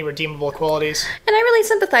who had any redeemable qualities. And I really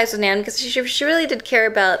sympathize with Nan because she really did care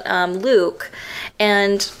about Luke,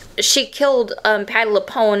 and she killed Patti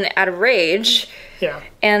LuPone out of rage. Yeah.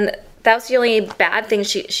 And that was the only bad thing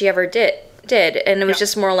she ever did, and it was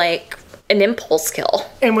just more like an impulse kill.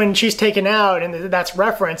 And when she's taken out, and that's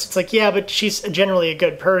referenced, it's like, yeah, but she's generally a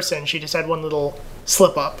good person. She just had one little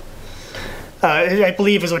slip up. I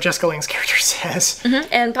believe is what Jessica Lange's character says. Mm-hmm.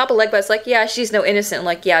 And Papa Legba's like, yeah, she's no innocent. I'm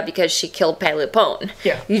like, yeah, because she killed Patti LuPone.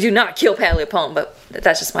 Yeah. You do not kill Patti LuPone, but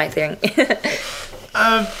that's just my thing.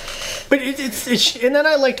 But it's and then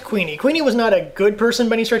I liked Queenie. Queenie was not a good person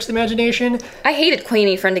by any stretch of the imagination. I hated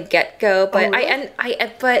Queenie from the get-go, but really? I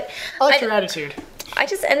liked her attitude. I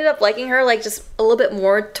just ended up liking her like just a little bit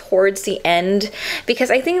more towards the end, because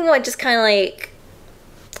I think what just kind of like,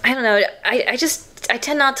 I don't know, I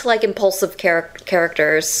tend not to like impulsive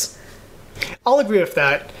characters. I'll agree with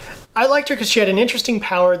that. I liked her because she had an interesting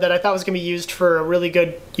power that I thought was going to be used for a really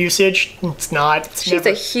good usage. It's not. She's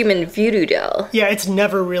a human voodoo doll. Yeah, it's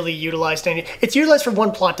never really utilized. It's utilized for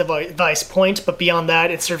one plot device point, but beyond that,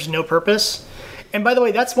 it serves no purpose. And by the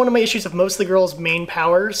way, that's one of my issues of most of the girls' main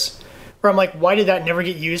powers, where I'm like, why did that never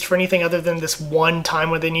get used for anything other than this one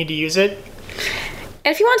time when they need to use it?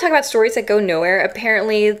 And if you want to talk about stories that go nowhere,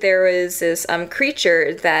 apparently there is this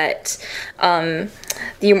creature that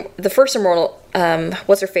the first immortal,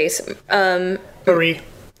 what's her face? Marie.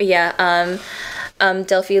 Yeah,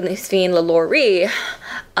 Delphine LaLaurie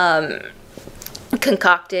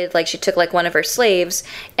concocted. Like, she took like one of her slaves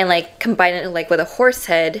and like combined it like with a horse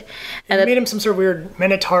head, and it made him some sort of weird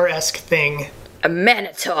Minotaur-esque thing. A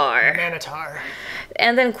Minotaur.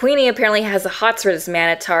 And then Queenie apparently has a hots for this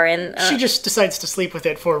Minotaur, and she just decides to sleep with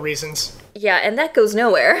it for reasons. Yeah, and that goes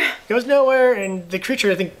nowhere. Goes nowhere, and the creature,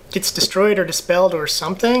 I think, gets destroyed or dispelled or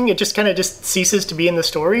something. It just kind of just ceases to be in the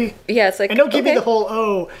story. Yeah, it's like, and don't give me the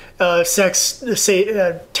whole, sex,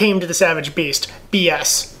 tamed the savage beast.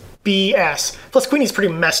 BS. Plus, Queenie's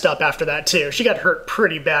pretty messed up after that, too. She got hurt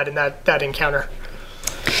pretty bad in that encounter.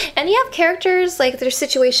 And you have characters, like, there's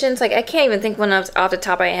situations, like, I can't even think one off the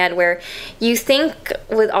top of my head where you think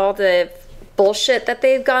with all the bullshit that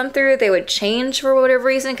they've gone through, they would change for whatever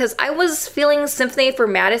reason. Because I was feeling sympathy for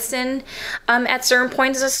Madison at certain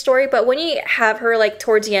points in the story, but when you have her like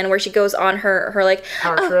towards the end where she goes on her like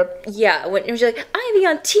power trip. Yeah, when she's like, I'll be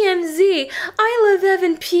on TMZ. I love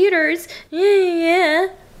Evan Peters. Yeah.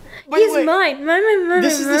 He's mine.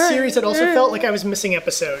 This is the series that also felt like I was missing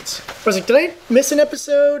episodes. I was like, did I miss an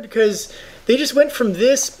episode? Because they just went from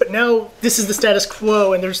this, but now this is the status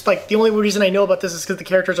quo, and there's like, the only reason I know about this is because the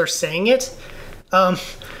characters are saying it.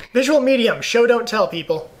 Visual medium, show don't tell,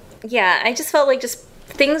 people. Yeah, I just felt like the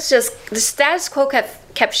status quo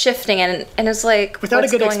kept shifting, and it was like, without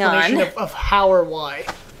what's a good going explanation on? of how or why.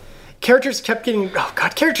 Characters kept getting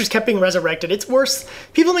resurrected. It's worse.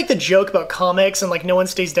 People make the joke about comics and like no one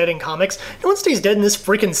stays dead in comics. No one stays dead in this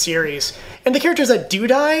freaking series. And the characters that do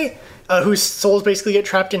die, whose souls basically get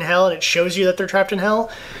trapped in hell, and it shows you that they're trapped in hell,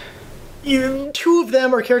 two of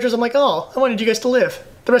them are characters I'm like, oh, I wanted you guys to live.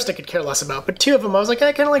 The rest I could care less about. But two of them I was like,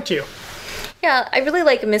 I kind of liked you. Yeah, I really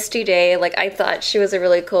like Misty Day. Like, I thought she was a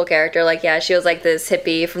really cool character. Like, yeah, she was like this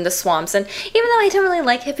hippie from the swamps, and even though I don't really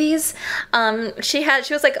like hippies,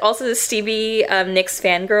 she was like also this Stevie Nicks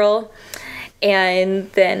fangirl,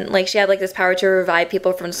 and then like she had like this power to revive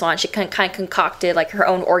people from the swamp. She kind of concocted like her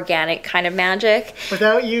own organic kind of magic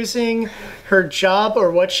without using her job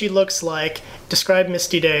or what she looks like. Describe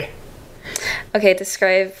Misty Day. Okay,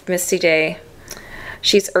 describe Misty Day.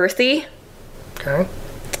 She's earthy.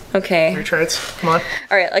 Okay. Retreads. Come on.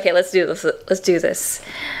 All right. Okay. Let's do this.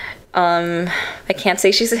 I can't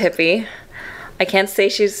say she's a hippie. I can't say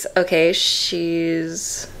she's okay.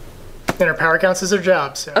 She's. And her power counts as her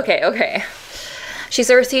job. So. Okay.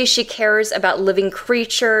 She's earthy. She cares about living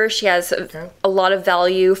creatures. She has a lot of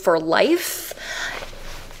value for life.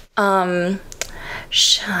 Earthy.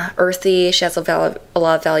 She has a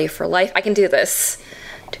lot of value for life. I can do this.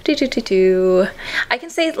 I can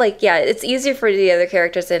say, like, yeah, it's easier for the other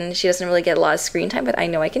characters and she doesn't really get a lot of screen time, but I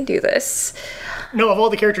know I can do this. No, of all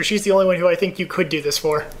the characters, she's the only one who I think you could do this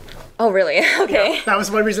for. Oh, really? Okay. Yeah, that was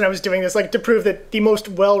one reason I was doing this, like, to prove that the most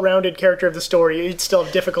well-rounded character of the story, you'd still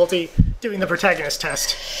have difficulty doing the protagonist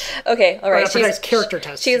test. Okay, all right. She's character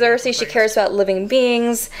test. She's earthy, she cares about living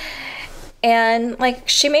beings, and, like,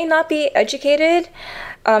 she may not be educated,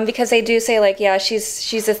 because they do say, like, yeah, she's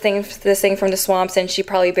this thing from the swamps, and she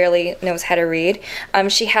probably barely knows how to read.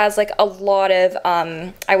 She has, like, a lot of,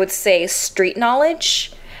 I would say, street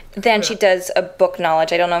knowledge than she does a book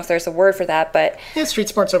knowledge. I don't know if there's a word for that, but... Yeah, street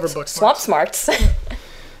smarts over book swamp smarts. Swamp smarts.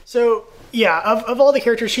 So, yeah, of all the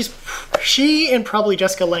characters, she and probably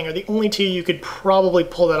Jessica Lange are the only two you could probably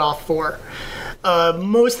pull that off for.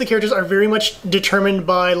 Most of the characters are very much determined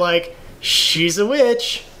by, like, she's a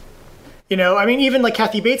witch. You know, I mean, even like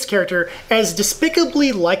Kathy Bates' character, as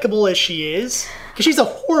despicably likable as she is, because she's a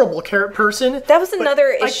horrible person. That was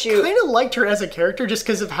another issue. I kind of liked her as a character just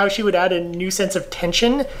because of how she would add a new sense of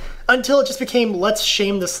tension, until it just became let's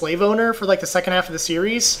shame the slave owner for like the second half of the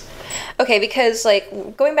series. Okay, because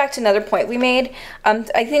like going back to another point we made,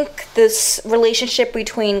 I think this relationship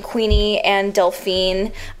between Queenie and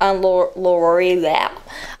Delphine, Laurie,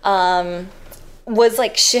 was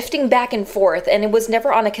like shifting back and forth, and it was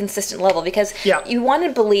never on a consistent level, because you want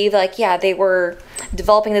to believe like they were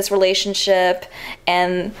developing this relationship,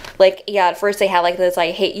 and like at first they had like this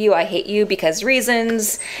I hate you because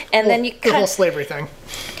reasons, and then you the whole slavery thing,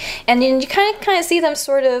 and then you kind of see them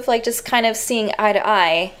sort of like just kind of seeing eye to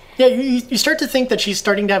eye. Yeah, you start to think that she's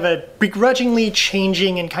starting to have a begrudgingly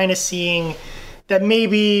changing and kind of seeing that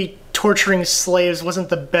maybe torturing slaves wasn't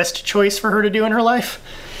the best choice for her to do in her life.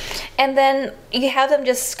 And then you have them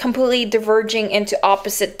just completely diverging into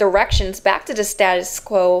opposite directions, back to the status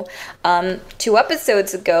quo 2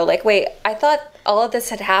 episodes ago. Like, wait, I thought all of this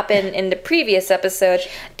had happened in the previous episode.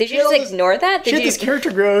 Did you just ignore that? She had this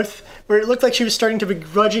character growth where it looked like she was starting to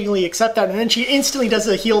begrudgingly accept that, and then she instantly does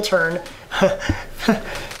a heel turn.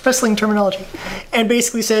 Wrestling terminology. And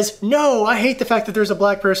basically says, no, I hate the fact that there's a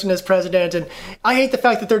black person as president, and I hate the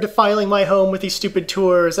fact that they're defiling my home with these stupid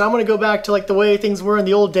tours, and I want to go back to like the way things were in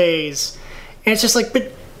the old days. And it's just like,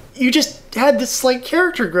 but you just had this slight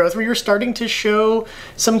character growth where you're starting to show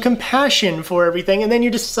some compassion for everything, and then you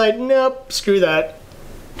just decide, nope, screw that.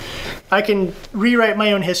 I can rewrite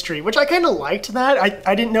my own history, which I kind of liked that.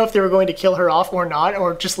 I didn't know if they were going to kill her off or not,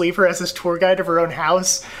 or just leave her as this tour guide of her own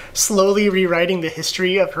house, slowly rewriting the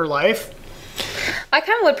history of her life. I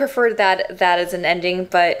kind of would prefer that as an ending,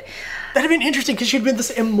 but... That'd have been interesting, because she'd been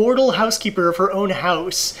this immortal housekeeper of her own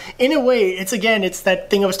house. In a way, it's that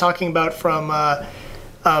thing I was talking about from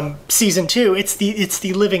season 2. It's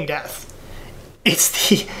the living death.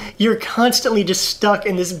 You're constantly just stuck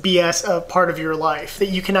in this BS of part of your life that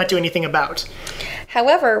you cannot do anything about.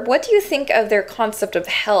 However, what do you think of their concept of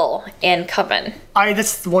hell and Coven?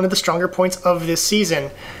 That's one of the stronger points of this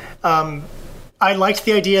season. I liked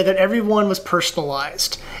the idea that everyone was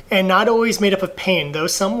personalized and not always made up of pain, though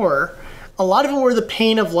some were. A lot of them were the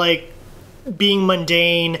pain of like being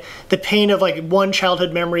mundane, the pain of like one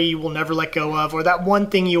childhood memory you will never let go of, or that one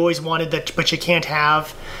thing you always wanted that but you can't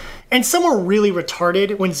have. And some were really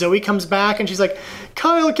retarded when Zoe comes back and she's like,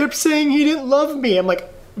 Kyle kept saying he didn't love me. I'm like,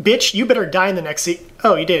 bitch, you better die in the next scene.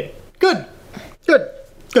 Oh, he did. Good. Good.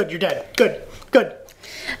 Good, you're dead. Good. Good.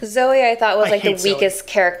 Zoe, I thought was like the hate Zoe. weakest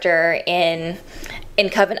character in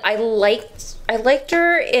Coven. I liked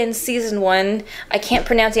her in season 1. I can't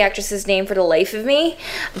pronounce the actress's name for the life of me,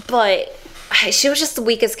 but she was just the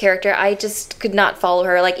weakest character. I just could not follow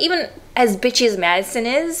her. Like, even as bitchy as Madison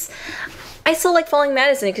is, I still like following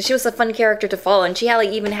Madison because she was a fun character to follow, and she had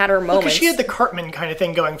even had her moments. Because she had the Cartman kind of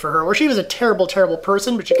thing going for her, where she was a terrible, terrible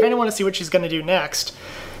person, but you kind of want to see what she's going to do next.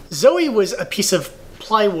 Zoe was a piece of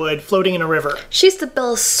plywood floating in a river. She's the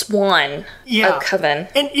Belle Swan of Coven.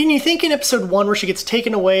 And you think in episode 1 where she gets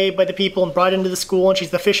taken away by the people and brought into the school and she's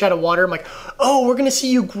the fish out of water, I'm like, oh, we're going to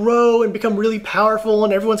see you grow and become really powerful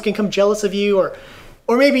and everyone's going to come jealous of you, or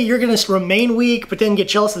maybe you're going to remain weak but then get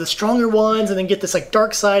jealous of the stronger ones and then get this like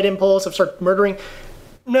dark side impulse of start murdering.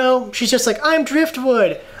 No, she's just like, I'm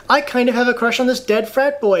Driftwood. I kind of have a crush on this dead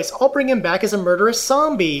frat boy, so I'll bring him back as a murderous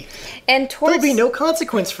zombie. And There'll be no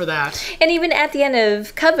consequence for that. And even at the end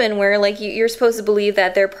of Coven, where like you're supposed to believe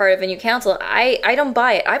that they're part of a new council, I don't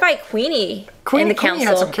buy it. I buy Queenie in the council. Queenie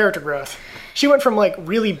had some character growth. She went from like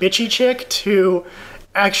really bitchy chick to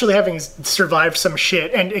actually having survived some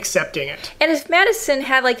shit and accepting it. And if Madison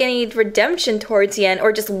had like any redemption towards the end,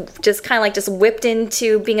 or just kind of like just whipped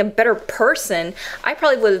into being a better person, I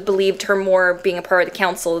probably would have believed her more being a part of the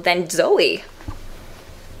council than Zoe.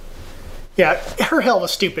 Yeah, her hell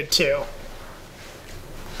was stupid too.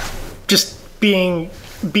 Just being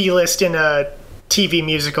B-list in a TV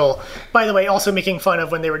musical. By the way, also making fun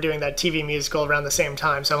of when they were doing that TV musical around the same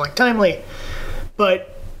time, so I'm like, timely.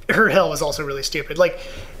 But her hell was also really stupid. Like,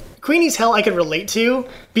 Queenie's hell I could relate to.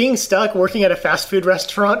 Being stuck working at a fast food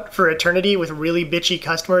restaurant for eternity with really bitchy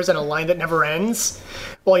customers and a line that never ends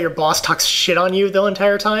while your boss talks shit on you the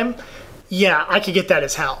entire time. Yeah, I could get that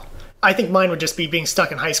as hell. I think mine would just be being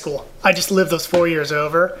stuck in high school. I just lived those 4 years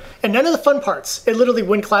over. And none of the fun parts. It literally,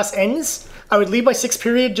 when class ends, I would leave my 6th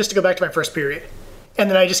period just to go back to my 1st period. And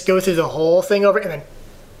then I just go through the whole thing over, and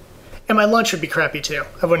my lunch would be crappy too.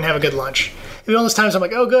 I wouldn't have a good lunch. It'd be one of those times I'm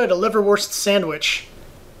like, oh good, a liverwurst sandwich.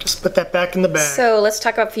 Just put that back in the bag. So let's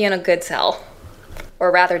talk about Fiona Good's hell.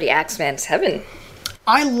 Or rather, the Axeman's heaven.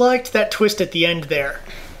 I liked that twist at the end there.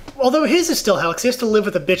 Although his is still hell, because he has to live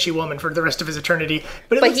with a bitchy woman for the rest of his eternity.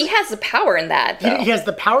 But he has the power in that, though. He has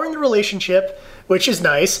the power in the relationship, which is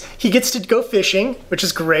nice. He gets to go fishing, which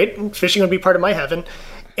is great. Fishing would be part of my heaven.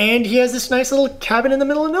 And he has this nice little cabin in the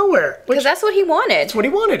middle of nowhere. Because that's what he wanted. That's what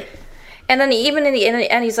he wanted. And then even in the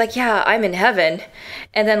end, he's like, yeah, I'm in heaven.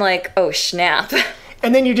 And then like, oh, snap.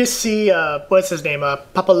 And then you just see, what's his name,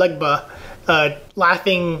 Papa Legba,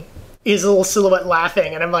 laughing, his little silhouette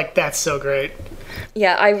laughing. And I'm like, that's so great.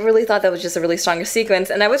 Yeah, I really thought that was just a really strong sequence.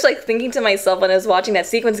 And I was like thinking to myself when I was watching that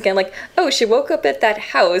sequence again, like, oh, she woke up at that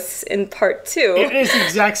house in part 2. It is the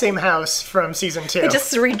exact same house from season 2. They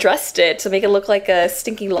just redressed it to make it look like a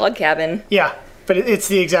stinky log cabin. Yeah. But it's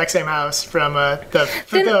the exact same house from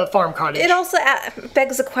the farm cottage. It also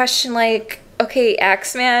begs the question, like, okay,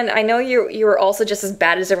 Axeman, I know you're also just as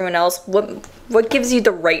bad as everyone else. What gives you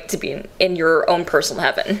the right to be in your own personal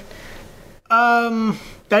heaven?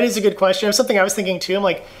 That is a good question. It was something I was thinking too. I'm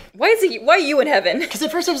like, why are you in heaven? Because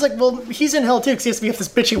at first I was like, well, he's in hell too because he has to be with this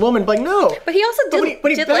bitchy woman. But like, no. But he also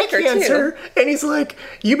did like her too. And he's like,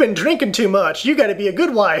 you've been drinking too much. You got to be a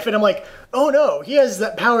good wife. And I'm like, oh no, he has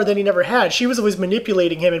that power that he never had. She was always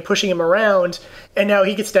manipulating him and pushing him around, and now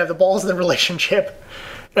he gets to have the balls in the relationship.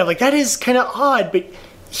 And I'm like, that is kind of odd, but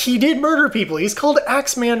he did murder people. He's called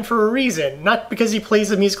Axeman for a reason, not because he plays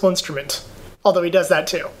a musical instrument. Although he does that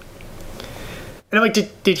too. And I'm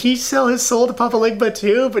like, did he sell his soul to Papa Legba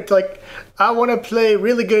too? But like, I want to play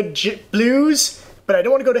really good blues, but I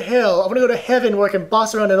don't want to go to hell. I want to go to heaven where I can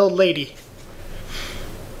boss around an old lady.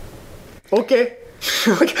 Okay.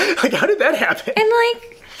 like, how did that happen? And like,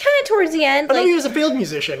 kind of towards the end, I know he was a failed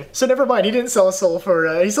musician, so never mind. He didn't sell his soul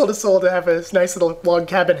for. He sold his soul to have a nice little log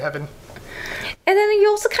cabin heaven. And then you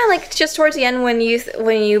also kind of like just towards the end when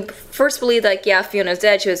you first believe like, yeah, Fiona's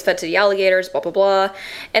dead, she was fed to the alligators, blah blah blah,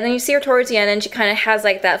 and then you see her towards the end and she kind of has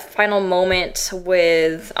like that final moment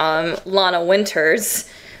with Lana Winters.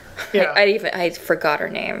 Yeah. I forgot her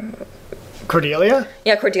name. Cordelia?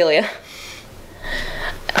 Yeah, Cordelia.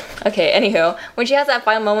 Okay, anywho, when she has that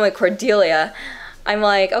final moment with Cordelia, I'm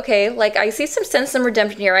like, okay, like, I see some sense of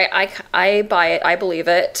redemption here. I buy it. I believe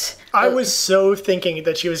it. I was so thinking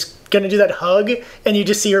that she was going to do that hug, and you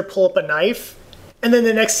just see her pull up a knife, and then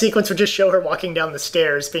the next sequence would just show her walking down the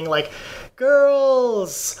stairs, being like,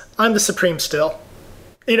 girls, I'm the Supreme still.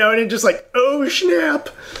 You know, and it just like, oh, snap.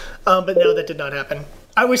 But no, that did not happen.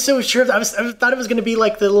 I was so sure, I thought it was going to be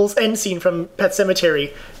like the little end scene from Pet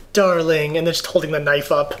Sematary, darling, and then just holding the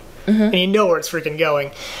knife up. And you know where it's freaking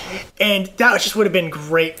going. And that just would have been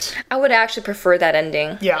great. I would actually prefer that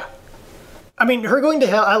ending. Yeah. I mean, her going to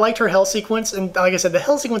hell, I liked her hell sequence, and like I said, the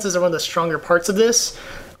hell sequences are one of the stronger parts of this.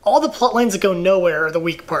 All the plot lines that go nowhere are the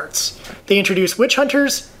weak parts. They introduce witch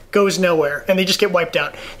hunters, goes nowhere, and they just get wiped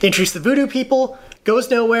out. They introduce the voodoo people,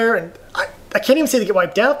 goes nowhere, and I can't even say they get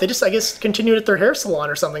wiped out. They just, I guess, continued at their hair salon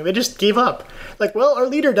or something. They just gave up. Like, well, our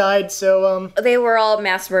leader died, so, They were all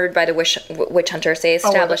mass murdered by the witch hunters. They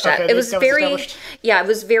established okay, that. It was very, established? yeah, it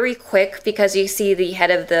was very quick because you see the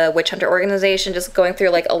head of the witch hunter organization just going through,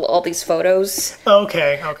 like, all these photos.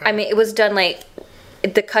 Okay. I mean, it was done, like,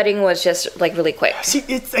 the cutting was just, like, really quick. See,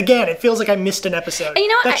 it feels like I missed an episode. And you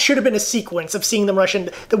know what? That should have been a sequence of seeing them rush in.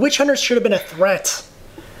 The witch hunters should have been a threat.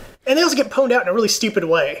 And they also get pwned out in a really stupid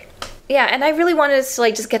way. Yeah, and I really wanted to,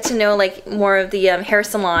 like, just get to know, like, more of the hair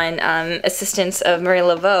salon assistants of Marie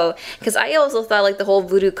Laveau, because I also thought, like, the whole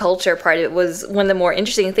voodoo culture part of it was one of the more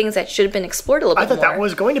interesting things that should have been explored a little bit more. I thought that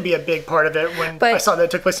was going to be a big part of it when I saw that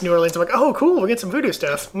it took place in New Orleans. I'm like, oh, cool, we get some voodoo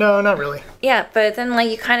stuff. No, not really. Yeah, but then,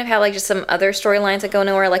 like, you kind of have, like, just some other storylines that go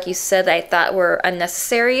nowhere, like you said, that I thought were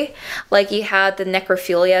unnecessary. Like, you had the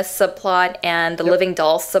necrophilia subplot and the living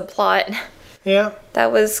doll subplot. Yeah.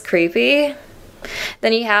 That was creepy.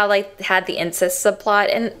 Then you had the incest subplot,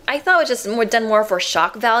 and I thought it was just done more for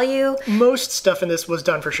shock value. Most stuff in this was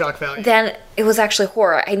done for shock value. Then it was actually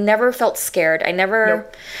horror. I never felt scared.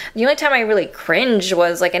 Nope. The only time I really cringed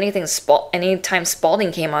was like anytime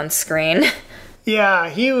Spalding came on screen. Yeah,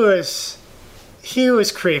 he was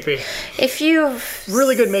creepy. If you've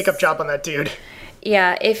really good makeup job on that dude.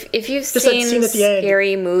 Yeah, if you've Just seen that scene at the end.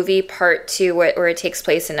 Scary Movie Part 2 where it takes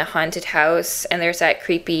place in a haunted house and there's that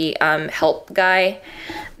creepy help guy,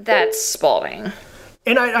 that's Spalding.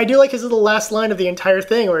 And I do like his little last line of the entire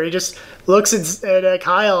thing where he just looks at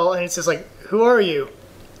Kyle and it's just like, who are you?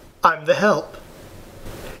 I'm the help.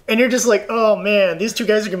 And you're just like, oh man, these two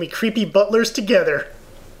guys are going to be creepy butlers together.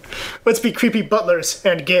 Let's be creepy butlers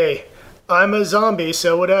and gay. I'm a zombie,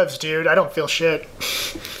 so whatevs, dude. I don't feel shit.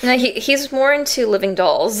 No, he's more into living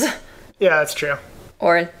dolls. Yeah, that's true.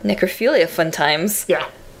 Or necrophilia fun times. Yeah.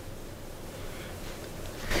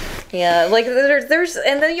 Yeah, like there's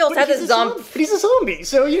and then you also have this zombie. But he's a zombie,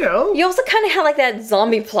 so you know. You also kind of had like that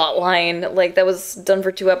zombie plot line, like that was done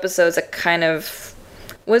for 2 episodes. That kind of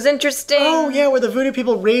was interesting. Oh yeah, where the voodoo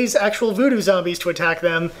people raise actual voodoo zombies to attack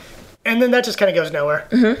them, and then that just kind of goes nowhere.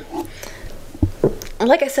 Mm-hmm.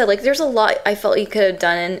 Like I said, like there's a lot I felt you could have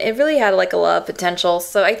done, and it really had like a lot of potential.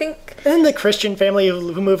 So I think. And the Christian family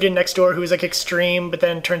who moved in next door, who was like extreme, but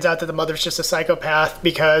then turns out that the mother's just a psychopath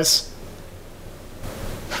because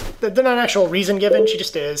there's not an actual reason given. She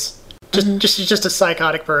just is. She's just a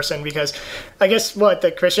psychotic person because I guess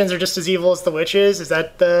the Christians are just as evil as the witches. Is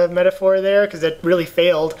that the metaphor there? Because that really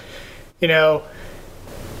failed. You know,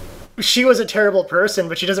 she was a terrible person,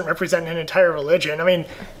 but she doesn't represent an entire religion. I mean,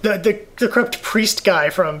 the corrupt priest guy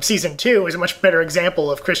from season 2 is a much better example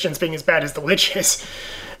of Christians being as bad as the witches.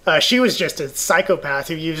 She was just a psychopath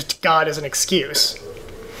who used God as an excuse.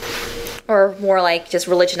 Or more like just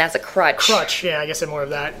religion as a crutch. Crutch, yeah, I guess more of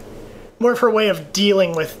that. More of her way of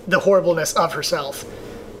dealing with the horribleness of herself.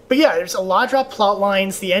 But yeah, there's a lot of drop plot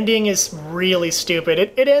lines. The ending is really stupid.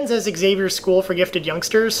 It ends as Xavier's School for Gifted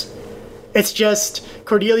Youngsters. It's just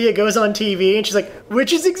Cordelia goes on TV and she's like,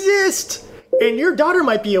 witches exist! And your daughter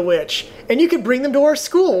might be a witch. And you could bring them to our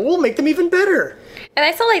school. We'll make them even better. And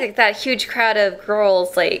I saw like that huge crowd of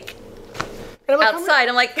girls like outside.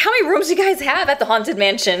 I'm like, how many rooms do you guys have at the Haunted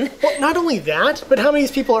Mansion? Well, not only that, but how many of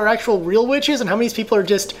these people are actual real witches and how many of these people are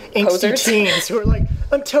just angsty Posers? teens who are like,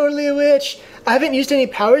 I'm totally a witch. I haven't used any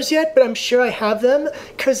powers yet, but I'm sure I have them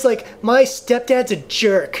because, like, my stepdad's a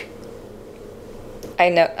jerk. I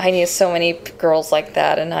know. I knew so many girls like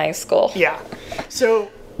that in high school. Yeah. So,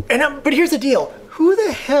 but here's the deal. Who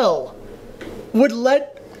the hell would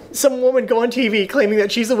let some woman go on TV claiming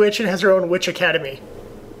that she's a witch and has her own witch academy?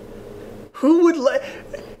 Who would let...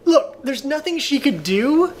 Look, there's nothing she could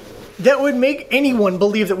do that would make anyone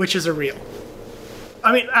believe that witches are real.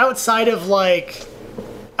 I mean, outside of, like,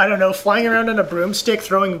 I don't know, flying around on a broomstick,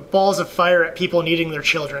 throwing balls of fire at people and eating their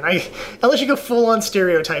children. Unless you go full-on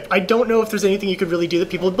stereotype, I don't know if there's anything you could really do that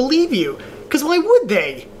people would believe you. Because why would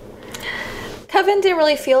they? Coven didn't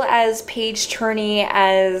really feel as page-turny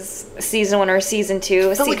as season 1 or season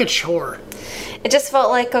 2. It felt like a chore. It just felt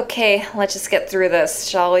like, okay, let's just get through this,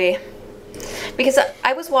 shall we? Because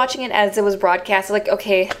I was watching it as it was broadcast, like,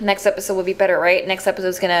 okay, next episode will be better, right? Next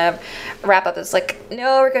episode's gonna wrap up. It's like,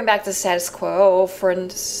 no, we're going back to status quo for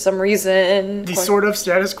some reason. The sort of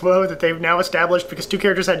status quo that they've now established because 2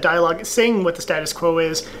 characters had dialogue saying what the status quo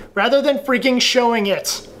is, rather than freaking showing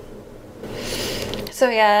it. So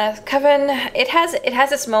yeah, Coven, it has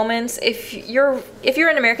its moments. If you're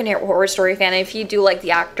an American Horror Story fan, if you do like the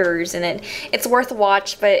actors in it, it's worth a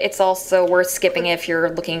watch, but it's also worth skipping if you're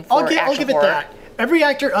looking for action I'll give it horror. that. Every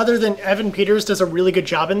actor other than Evan Peters does a really good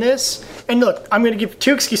job in this. And look, I'm going to give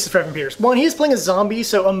 2 excuses for Evan Peters. One, he's playing a zombie,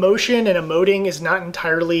 so emotion and emoting is not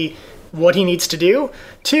entirely what he needs to do.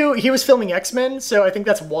 2, he was filming X-Men, so I think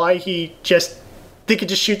that's why they could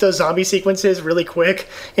just shoot those zombie sequences really quick,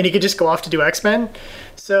 and he could just go off to do X-Men.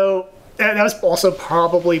 So that was also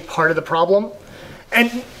probably part of the problem.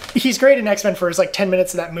 And he's great in X-Men for his 10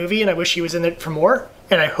 minutes of that movie, and I wish he was in it for more.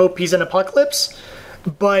 And I hope he's in Apocalypse.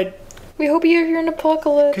 But We hope you're in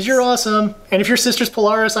Apocalypse. because you're awesome, and if your sister's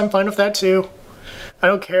Polaris, I'm fine with that too. I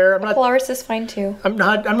don't care. Polaris is fine too. I'm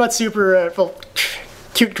not super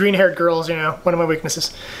cute green-haired girls. One of my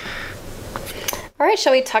weaknesses. All right,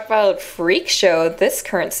 shall we talk about Freak Show this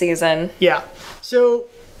current season? Yeah. So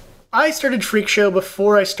I started Freak Show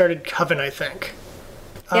before I started Coven, I think.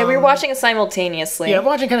 Yeah, we were watching it simultaneously. Yeah, I'm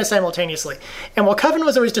watching kind of simultaneously. And while Coven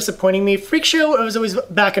was always disappointing me, Freak Show I was always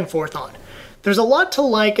back and forth on. There's a lot to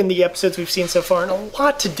like in the episodes we've seen so far and a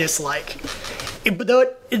lot to dislike. But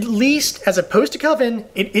though at least, as opposed to Coven,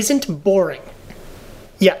 it isn't boring.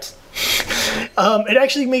 Yet. It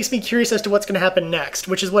actually makes me curious as to what's going to happen next,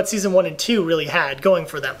 which is what season 1 and 2 really had going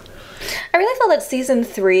for them. I really felt that season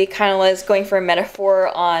 3 kind of was going for a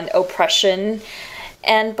metaphor on oppression,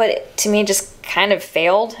 but to me, it just kind of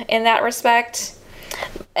failed in that respect.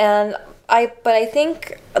 But I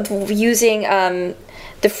think using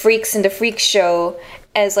the freaks in the Freak Show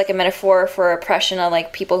as a metaphor for oppression on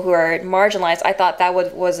people who are marginalized, I thought that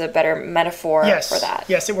was a better metaphor for that.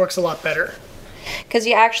 Yes, it works a lot better. Because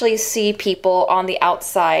you actually see people on the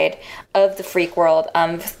outside of the freak world,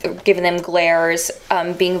 giving them glares,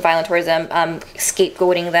 being violent towards them,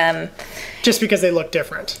 scapegoating them. Just because they look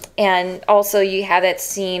different. And also you have that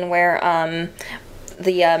scene where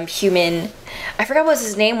the human, I forgot what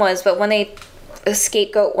his name was, but when they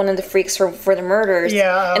scapegoat one of the freaks for the murders,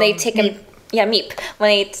 and they take him, Meep, when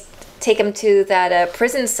they take him to that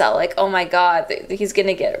prison cell, oh my god, he's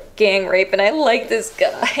gonna get gang rape, and I like this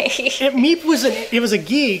guy. Meep was a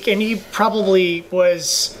geek, and he probably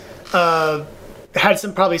was had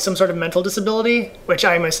some sort of mental disability, which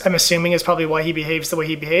I'm assuming is probably why he behaves the way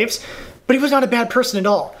he behaves. But he was not a bad person at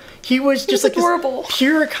all. He was just adorable. This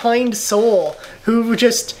pure, kind soul who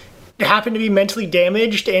just happened to be mentally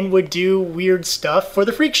damaged and would do weird stuff for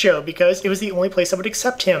the Freak Show because it was the only place that would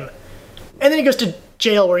accept him. And then he goes to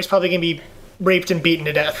jail where he's probably going to be raped and beaten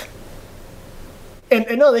to death.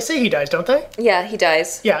 And no, they say he dies, don't they? Yeah, he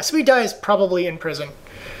dies. Yeah, so he dies probably in prison.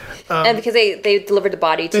 And because they delivered the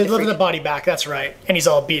body to They deliver the body back, that's right. And he's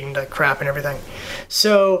all beaten to crap and everything.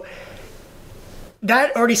 So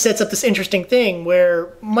that already sets up this interesting thing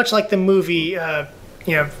where, much like the movie,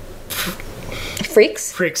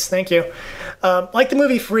 Freaks, thank you. Like the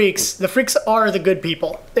movie Freaks, the freaks are the good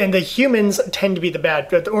people, and the humans tend to be the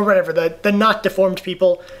bad, or whatever, the not deformed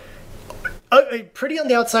people. Pretty on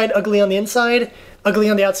the outside, ugly on the inside. Ugly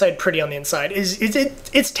on the outside, pretty on the inside.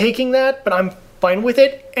 It's taking that, but I'm fine with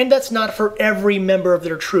it, and that's not for every member of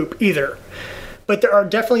their troupe either. But there are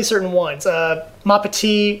definitely certain ones. Mappa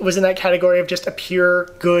T was in that category of just a pure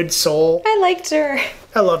good soul. I liked her.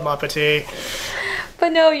 I love Mappa T.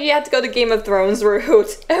 But no, you have to go to Game of Thrones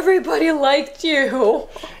route. Everybody liked you.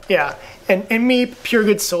 Yeah, and me, pure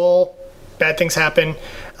good soul. Bad things happen.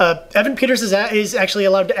 Evan Peters is actually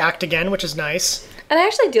allowed to act again, which is nice. And I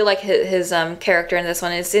actually do like his character in this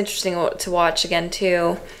one. It's interesting to watch again,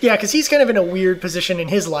 too. Yeah, because he's kind of in a weird position in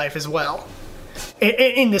his life as well.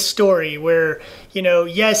 In this story where,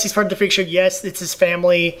 yes, he's part of the Freak Show. Yes, it's his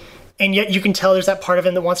family. And yet you can tell there's that part of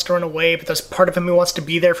him that wants to run away, but there's part of him who wants to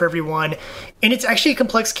be there for everyone. And it's actually a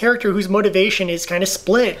complex character whose motivation is kind of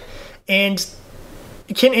split. And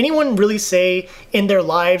can anyone really say in their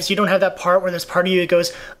lives you don't have that part where there's part of you that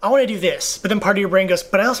goes, I want to do this, but then part of your brain goes,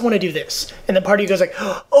 but I also want to do this. And then part of you goes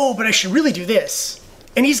oh, but I should really do this.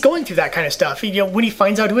 And he's going through that kind of stuff. When he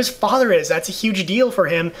finds out who his father is, that's a huge deal for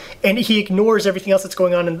him, and he ignores everything else that's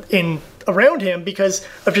going on in around him because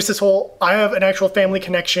of just this whole, I have an actual family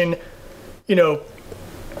connection, a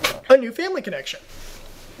new family connection.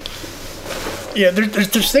 Yeah,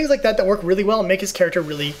 there's things like that that work really well and make his character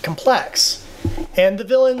really complex. And the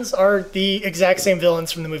villains are the exact same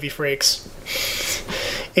villains from the movie Freaks.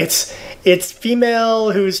 It's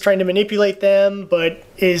female who's trying to manipulate them, but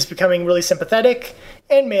is becoming really sympathetic,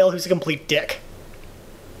 and male who's a complete dick.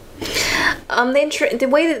 The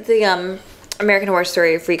way that the American Horror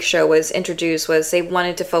Story Freak Show was introduced was they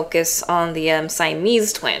wanted to focus on the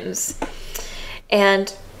Siamese twins.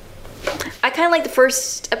 And I kind of like the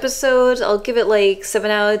first episode. I'll give it like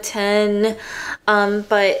 7 out of 10.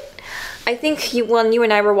 But I think when you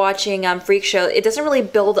and I were watching Freak Show, it doesn't really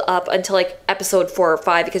build up until like episode 4 or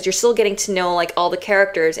 5 because you're still getting to know like all the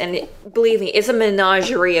characters. And believe me, it's a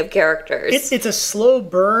menagerie of characters. It's a slow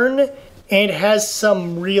burn, and it has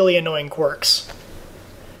some really annoying quirks.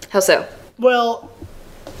 How so? Well,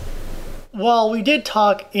 while we did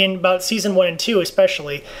talk in about season 1 and 2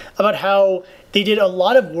 especially about how they did a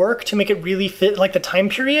lot of work to make it really fit like the time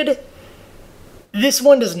period, this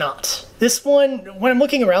one does not. This one, when I'm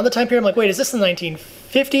looking around the time period, I'm like, wait, is this the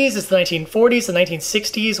 1950s? Is the 1940s? The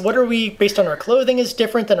 1960s? What are we, based on our clothing is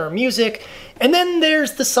different than our music? And then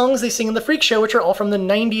there's the songs they sing in the Freak Show, which are all from the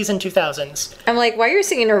 90s and 2000s. I'm like, why are you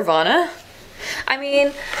singing Nirvana? I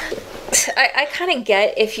mean, I kind of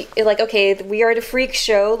get if you like, okay, we are the Freak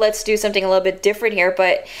Show, let's do something a little bit different here.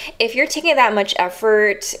 But if you're taking that much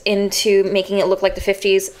effort into making it look like the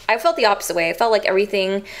 50s, I felt the opposite way. I felt like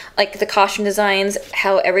everything, like the costume designs,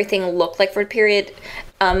 how everything looked like for the period,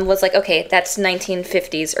 was like, okay, that's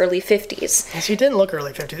 1950s, early 50s. Yes, it didn't look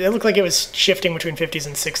early 50s. It looked like it was shifting between 50s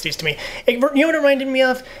and 60s to me. You know what it reminded me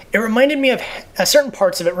of? It reminded me of, certain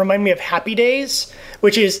parts of it remind me of Happy Days,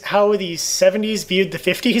 which is how the 70s viewed the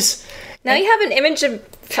 50s. Now you have an image of,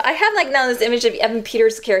 I have like now this image of Evan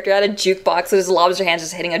Peters' character at a jukebox with his lobster hands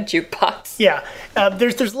just hitting a jukebox. Yeah,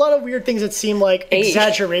 there's a lot of weird things that seem like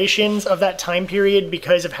exaggerations of that time period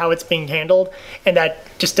because of how it's being handled, and that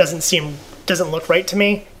just doesn't look right to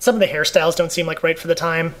me. Some of the hairstyles don't seem like right for the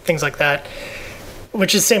time, things like that.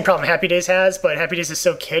 Which is the same problem Happy Days has, but Happy Days is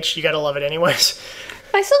so kitsch, you gotta love it anyways.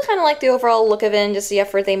 I still kind of like the overall look of it and just the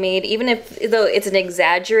effort they made, even though it's an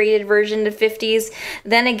exaggerated version of the 50s.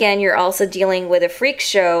 Then again, you're also dealing with a freak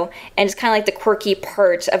show, and it's kind of like the quirky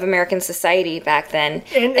part of American society back then.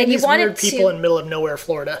 And you these wanted weird people in the middle of nowhere,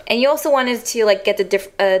 Florida. And you also wanted to like get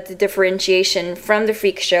the differentiation from the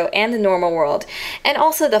freak show and the normal world, and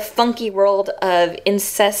also the funky world of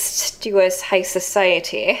incestuous high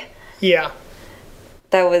society. Yeah.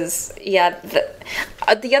 That was, yeah.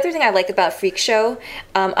 The other thing I like about Freak Show,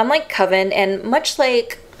 unlike Coven, and much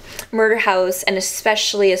like Murder House, and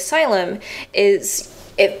especially Asylum, is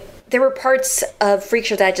there were parts of Freak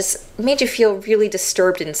Show that just made you feel really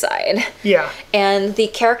disturbed inside. Yeah. And the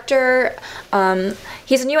character,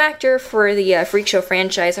 he's a new actor for the Freak Show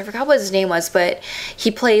franchise. I forgot what his name was, but he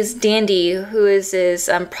plays Dandy, who is this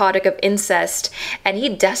product of incest, and he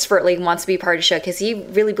desperately wants to be part of the show because he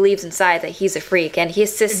really believes inside that he's a freak, and he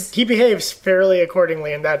assists. He behaves fairly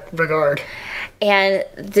accordingly in that regard. And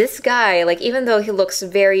this guy, like, even though he looks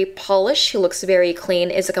very polished, he looks very clean,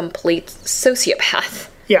 is a complete sociopath.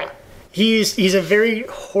 Yeah. He's a very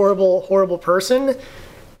horrible, horrible person,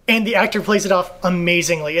 and the actor plays it off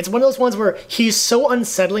amazingly. It's one of those ones where he's so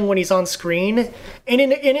unsettling when he's on screen, and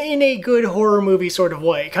in a good horror movie sort of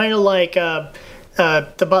way. Kind of like the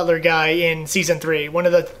butler guy in season 3. One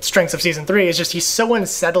of the strengths of season 3 is just he's so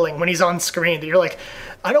unsettling when he's on screen that you're like,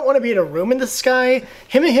 I don't want to be in a room in this guy.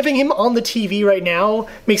 Having him on the TV right now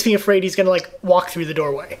makes me afraid he's going to like walk through the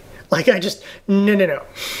doorway. Like, no.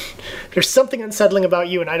 There's something unsettling about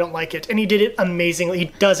you, and I don't like it. And he did it amazingly. He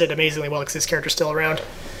does it amazingly well because his character's still around.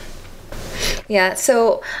 Yeah,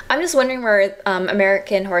 so I'm just wondering where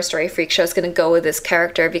American Horror Story Freak Show is going to go with this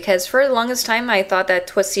character, because for the longest time I thought that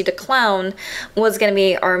Twisty the Clown was going to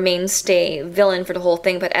be our mainstay villain for the whole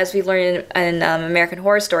thing, but as we learned in American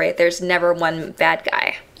Horror Story, there's never one bad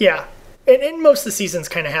guy. Yeah, and most of the seasons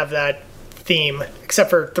kind of have that theme, except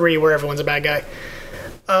for 3 where everyone's a bad guy.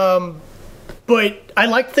 But I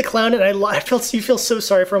liked the clown, and you feel so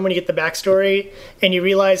sorry for him when you get the backstory, and you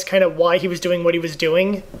realize kind of why he was doing what he was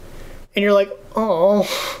doing, and you're like, oh,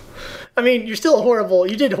 I mean, you're still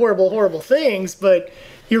you did horrible things, but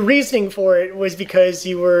your reasoning for it was because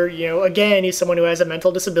you were, again, he's someone who has a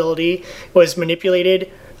mental disability, was manipulated,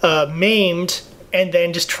 maimed, and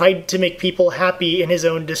then just tried to make people happy in his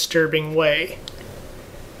own disturbing way.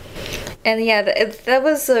 And yeah, that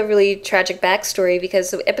was a really tragic backstory,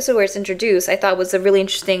 because the episode where it's introduced, I thought was a really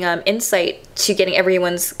interesting insight to getting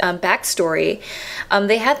everyone's backstory.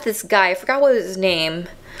 They had this guy, I forgot what his name.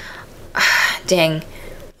 Dang.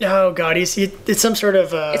 Oh God, it's some sort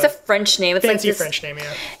of It's a French name. It's fancy like this, French name,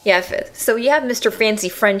 yeah. Yeah. So you have Mr. Fancy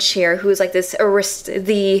French here, who's like this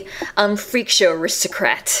the freak show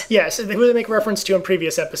aristocrat. Yes, who they make reference to in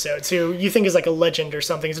previous episodes, who you think is like a legend or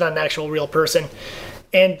something. He's not an actual real person.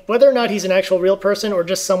 And whether or not he's an actual real person or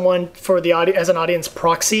just someone for the as an audience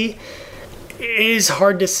proxy is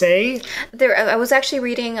hard to say. I was actually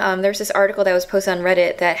reading. There's this article that was posted on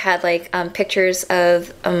Reddit that had like pictures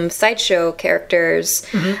of sideshow characters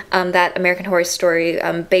that American Horror Story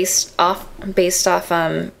based off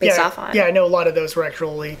on. Yeah, I know a lot of those were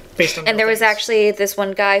actually based on. And there was things. actually this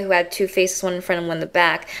one guy who had two faces, one in front and one in the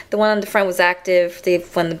back. The one on the front was active. The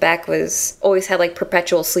one in the back was always had like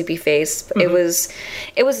perpetual sleepy face. It was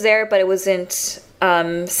there, but it wasn't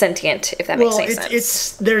sentient. If that makes any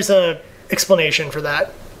sense. There's a explanation for that.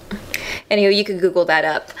 Anyway, you can Google that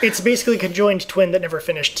up. It's basically a conjoined twin that never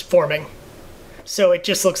finished forming. So it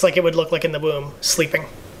just looks like it would look like in the womb, sleeping.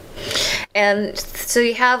 And so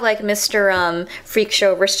you have like Mr. Freak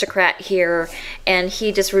Show Aristocrat here, and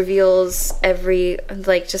he just reveals every,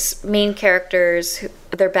 like, just main characters,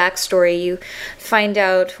 their backstory. You find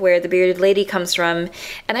out where the bearded lady comes from.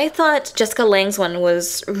 And I thought Jessica Lange's one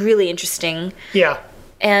was really interesting. Yeah.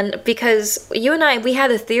 And because you and I, we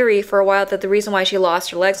had a theory for a while that the reason why she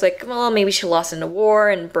lost her legs, like, well, maybe she lost in a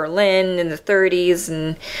war in Berlin in the 30s,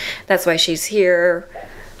 and that's why she's here.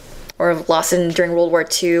 Or lost in during World War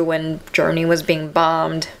II when Germany was being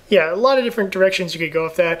bombed. Yeah, a lot of different directions you could go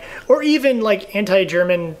with that. Or even, like,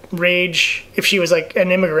 anti-German rage if she was, like,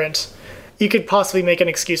 an immigrant. You could possibly make an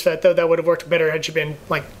excuse for that, though that would have worked better had she been,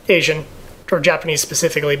 like, Asian. Or Japanese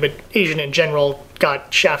specifically, but Asian in general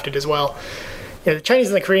got shafted as well. Yeah, the Chinese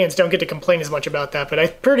and the Koreans don't get to complain as much about that, but I'm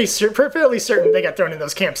fairly certain they got thrown in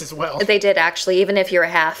those camps as well. They did, actually, even if you're a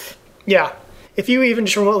half. Yeah. If you even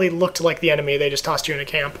just remotely looked like the enemy, they just tossed you in a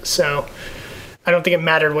camp. So I don't think it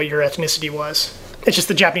mattered what your ethnicity was. It's just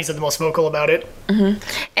the Japanese are the most vocal about it. Mm-hmm.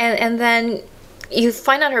 And then you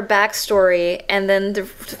find out her backstory, and then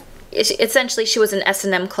essentially she was an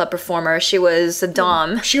S&M club performer. She was a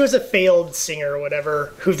dom. She was a failed singer or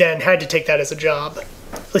whatever, who then had to take that as a job.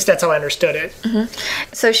 At least that's how I understood it. Mm-hmm.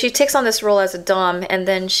 So she takes on this role as a dom, and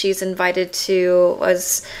then she's invited to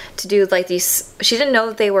do like these. She didn't know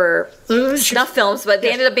that they were snuff films, but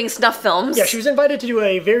they ended up being snuff films. Yeah, she was invited to do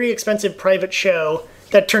a very expensive private show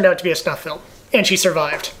that turned out to be a snuff film, and she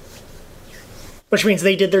survived. Which means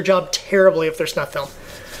they did their job terribly if they're snuff film.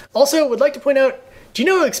 Also, would like to point out, do you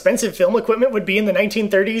know how expensive film equipment would be in the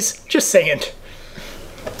 1930s? Just saying.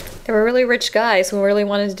 They were really rich guys who really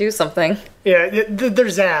wanted to do something. Yeah, they're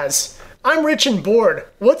Zaz. I'm rich and bored.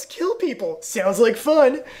 Let's kill people. Sounds like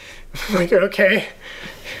fun. Like, okay.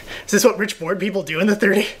 Is this what rich bored people do in the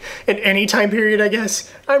 30s? In any time period, I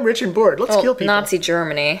guess? I'm rich and bored. Let's kill people. Nazi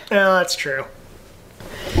Germany. Oh, that's true.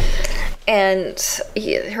 And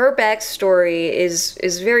her backstory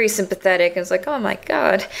is very sympathetic. And it's like, oh my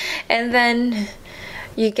god. And then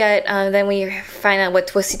you get, then we find out what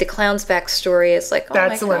Twisty the Clown's backstory is. Like, oh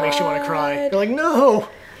that's the one that makes you want to cry. You're like, no.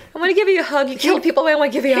 I want to give you a hug. You killed people. I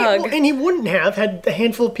want to give you a hug. Well, and he wouldn't have had a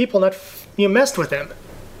handful of people not messed with him,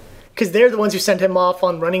 because they're the ones who sent him off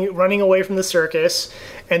on running away from the circus,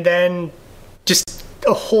 and then just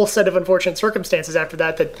a whole set of unfortunate circumstances after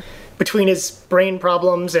that. That between his brain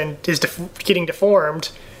problems and his getting deformed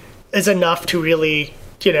is enough to really,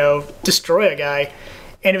 destroy a guy,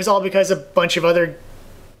 and it was all because a bunch of other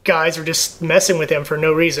guys were just messing with him for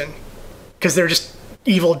no reason, because they're just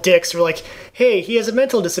evil dicks who are like, hey, he has a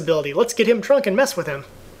mental disability, let's get him drunk and mess with him,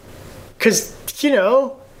 because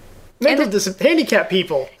handicapped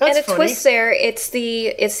people, that's and the funny. Twist there, it's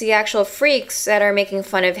the actual freaks that are making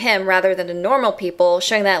fun of him rather than the normal people,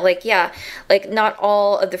 showing that not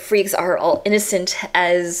all of the freaks are all innocent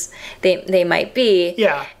as they might be.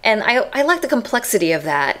 Yeah. And I like the complexity of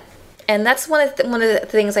that. And that's one of the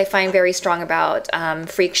things I find very strong about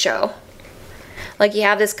Freak Show. Like, you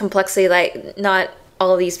have this complexity, like, not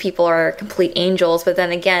all of these people are complete angels, but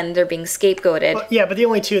then again, they're being scapegoated. Well, yeah, but the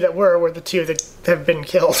only two that were the two that have been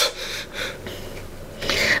killed.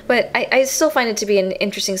 But I still find it to be an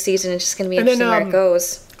interesting season. It's just going to be interesting where it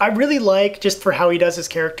goes. I really like, just for how he does his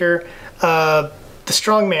character, the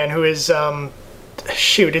strongman who is...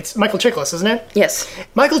 it's Michael Chiklis, isn't it? Yes.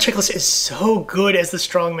 Michael Chiklis is so good as the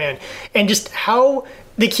strongman, and just how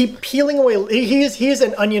they keep peeling away. He is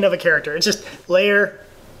an onion of a character. It's just layer.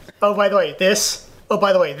 Oh, by the way, this. Oh,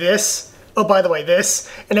 by the way, this. Oh, by the way, this.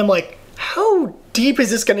 And I'm like, how deep is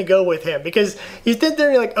this going to go with him? Because you sit there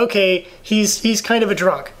and you're like, okay, he's kind of a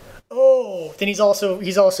drunk. Oh, then he's also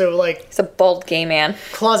like, he's a bald gay man,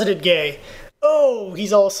 closeted gay. Oh,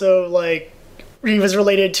 he's also like, he was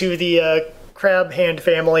related to the crab hand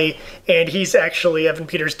family, and he's actually Evan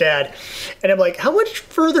Peters' dad. And I'm like, how much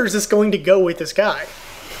further is this going to go with this guy?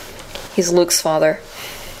 He's Luke's father.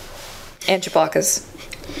 And Chewbacca's.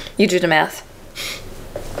 You do the math.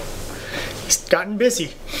 He's gotten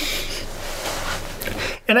busy.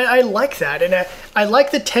 And I like that. And I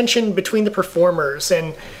like the tension between the performers.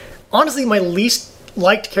 And honestly, my least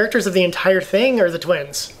liked characters of the entire thing are the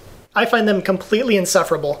twins. I find them completely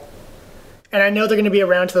insufferable. And I know they're going to be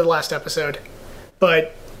around to the last episode.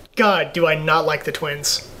 But, God, do I not like the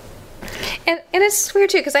twins. And it's weird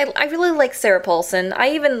too, because I really like Sarah Paulson. I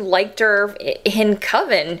even liked her in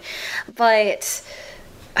Coven, but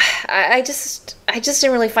I just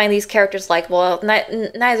didn't really find these characters likable.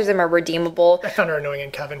 Neither of them are redeemable. I found her annoying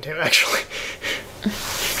in Coven too, actually.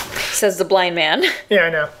 Says the blind man. Yeah, I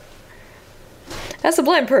know. As a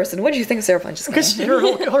blind person, what do you think of Sarah Paulson? Because her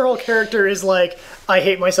whole character is like, I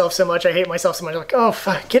hate myself so much, I hate myself so much. I'm like, oh,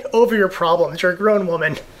 fuck, get over your problems. You're a grown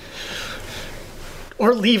woman.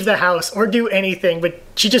 Or leave the house, or do anything, but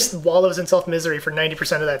she just wallows in self-misery for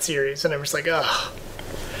 90% of that series, and I'm just like, ugh.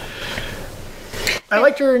 I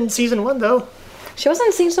liked her in season 1, though. She wasn't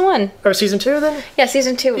in season 1. Or season 2, then? Yeah,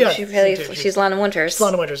 season 2. Yeah, She's Lana Winters.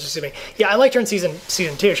 Lana Winters, excuse me. Yeah, I liked her in season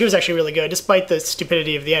 2. She was actually really good, despite the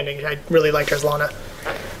stupidity of the ending. I really liked her as Lana.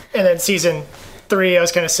 And then season 3, I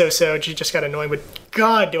was kind of so-so. She just got annoying, but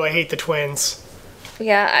God, do I hate the twins.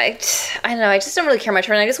 Yeah, I don't know. I just don't really care much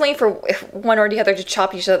for it. I'm just waiting for one or the other to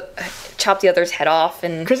chop the other's head off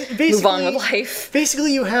and move on with life.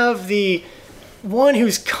 Basically, you have the one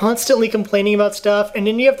who's constantly complaining about stuff, and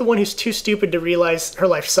then you have the one who's too stupid to realize her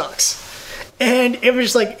life sucks. And it was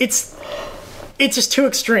just like, it's just two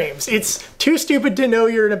extremes. It's too stupid to know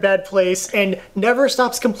you're in a bad place and never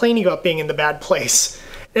stops complaining about being in the bad place.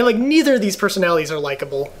 And like, neither of these personalities are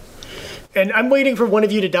likable. And I'm waiting for one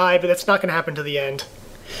of you to die, but that's not going to happen to the end.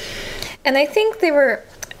 And I think they were...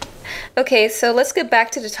 Okay, so let's get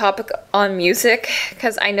back to the topic on music,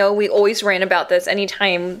 because I know we always ran about this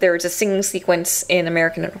anytime there's a singing sequence in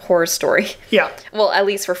American Horror Story. Yeah. Well, at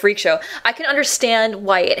least for Freak Show. I can understand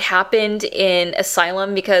why it happened in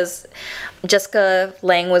Asylum, because Jessica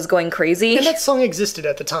Lange was going crazy. And that song existed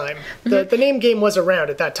at the time. The name game was around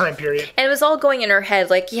at that time period. And it was all going in her head,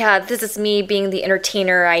 like, yeah, this is me being the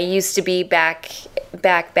entertainer I used to be back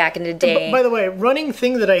in the day. By the way, running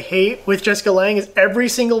thing that I hate with Jessica Lange is every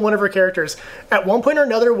single one of her characters at one point or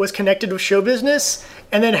another was connected with show business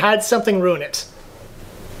and then had something ruin it.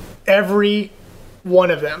 Every one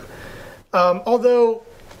of them. Although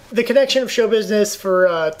the connection of show business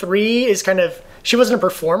for 3 is kind of, she wasn't a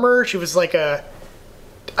performer, she was like a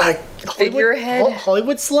figurehead?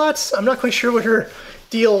 Hollywood slut. I'm not quite sure what her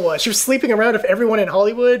deal was. She was sleeping around with everyone in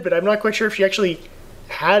Hollywood, but I'm not quite sure if she actually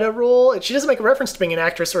had a role. She doesn't make a reference to being an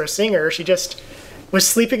actress or a singer. She just was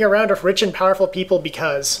sleeping around with rich and powerful people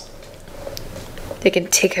because they can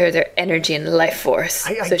take her their energy and life force,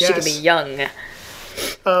 so she can be young.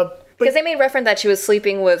 Because they made reference that she was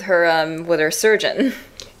sleeping with her surgeon.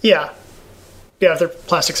 Yeah, their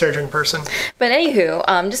plastic surgeon person. But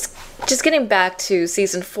anywho, just getting back to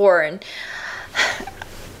season 4, and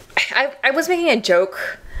I was making a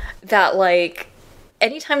joke that, like,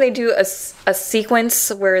 anytime they do a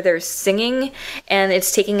sequence where they're singing and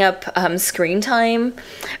it's taking up screen time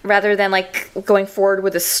rather than like going forward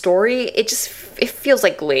with a story, it feels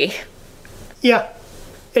like Glee. Yeah,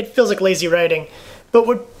 it feels like lazy writing. But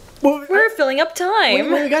we're filling up time.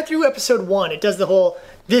 When we got through episode 1, it does the whole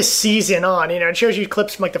this season on. It shows you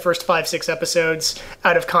clips from like the first 5-6 episodes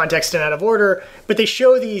out of context and out of order. But they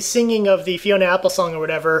show the singing of the Fiona Apple song or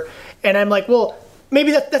whatever, and I'm like, well,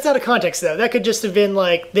 maybe that's out of context, though. That could just have been,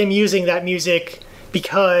 like, them using that music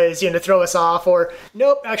because, to throw us off, or,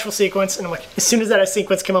 nope, actual sequence. And I'm like, as soon as that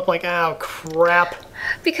sequence came up, I'm like, oh, crap.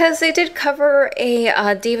 Because they did cover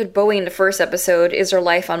a David Bowie in the first episode, Is There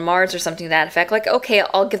Life on Mars, or something to that effect. Like, okay,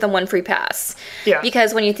 I'll give them one free pass. Yeah.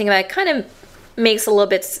 Because when you think about it, it kind of makes a little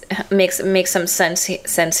bit, makes some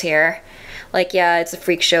sense here. Like, yeah, it's a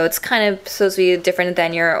freak show. It's kind of supposed to be different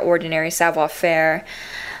than your ordinary savoir-faire.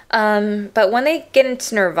 But when they get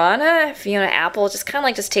into Nirvana, Fiona Apple just kind of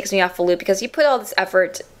like just takes me off the loop, because you put all this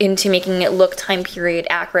effort into making it look time period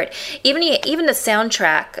accurate. Even the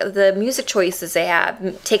soundtrack, the music choices they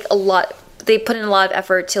have take a lot. They put in a lot of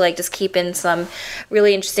effort to like just keep in some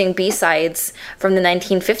really interesting B-sides from the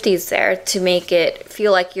 1950s there to make it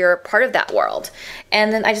feel like you're part of that world.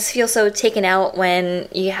 And then I just feel so taken out when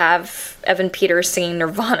you have Evan Peters singing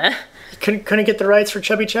Nirvana. Couldn't get the rights for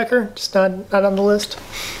Chubby Checker? Just not on the list?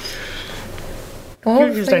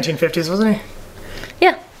 Well, he was 1950s, wasn't he?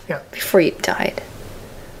 Yeah. Yeah. Before he died.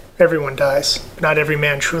 Everyone dies, but not every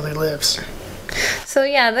man truly lives. So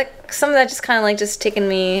yeah, some of that just kind of like just taking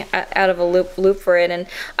me out of a loop for it, and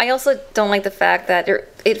I also don't like the fact that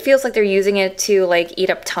it feels like they're using it to like eat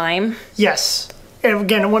up time. Yes. And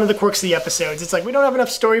again, one of the quirks of the episodes, it's like, we don't have enough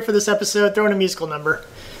story for this episode, throw in a musical number.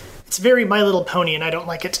 It's very My Little Pony, and I don't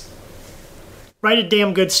like it. Write a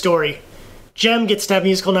damn good story. Gem gets to have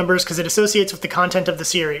musical numbers because it associates with the content of the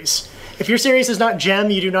series. If your series is not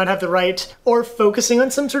Gem, you do not have the right, or focusing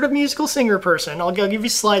on some sort of musical singer person. I'll give you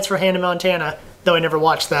slides for Hannah Montana, though I never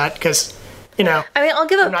watched that because, I mean, I'll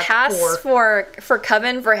give a pass for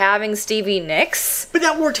Coven for having Stevie Nicks. But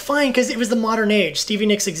that worked fine because it was the modern age. Stevie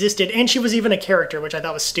Nicks existed, and she was even a character, which I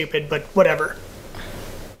thought was stupid, but whatever.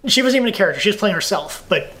 She wasn't even a character. She was playing herself,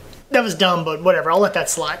 but that was dumb, but whatever. I'll let that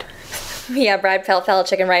slide. Yeah, Brad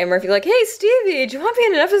Falchuk and Ryan Murphy like, hey, Stevie, do you want to be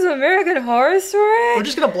in an episode of American Horror Story? We're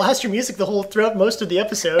just going to blast your music throughout most of the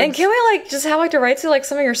episodes. And can we, like, just have, like, the rights to, like,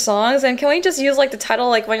 some of your songs? And can we just use, like, the title,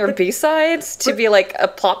 like, one of your B-sides to be, like, a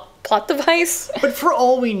plot device? But for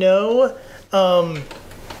all we know,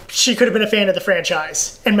 she could have been a fan of the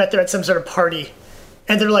franchise and met them at some sort of party.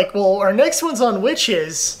 And they're like, well, our next one's on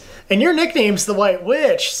witches, and your nickname's the White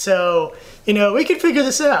Witch, so, we could figure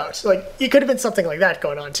this out. Like, it could have been something like that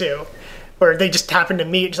going on, too. Where they just happened to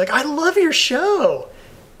meet. She's like, I love your show.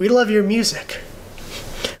 We love your music.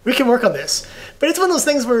 We can work on this. But it's one of those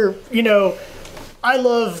things where, I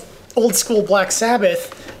love old school Black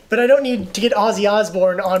Sabbath, but I don't need to get Ozzy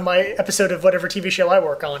Osbourne on my episode of whatever TV show I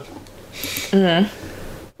work on. Mm-hmm.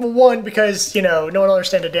 Well, one, because, no one will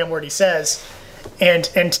understand a damn word he says. And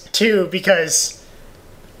two, because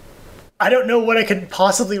I don't know what I could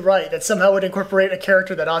possibly write that somehow would incorporate a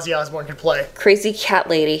character that Ozzy Osbourne could play. Crazy cat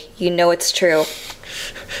lady. You know it's true.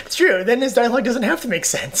 It's true. Then his dialogue doesn't have to make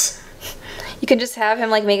sense. You can just have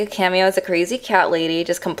him, like, make a cameo as a crazy cat lady,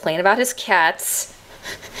 just complain about his cats,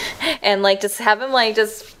 and, like, just have him, like,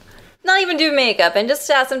 just not even do makeup, and just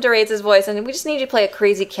ask him to raise his voice, and we just need you to play a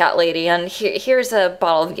crazy cat lady, and here's a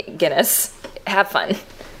bottle of Guinness. Have fun.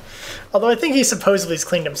 Although I think he supposedly has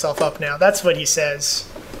cleaned himself up now. That's what he says.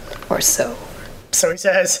 Or so. So he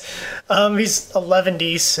says. He's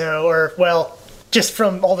 11D, just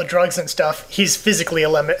from all the drugs and stuff, he's physically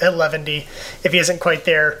 11D if he isn't quite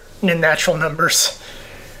there in natural numbers.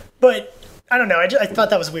 But, I don't know, I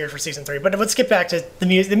thought that was weird for Season 3. But let's get back to the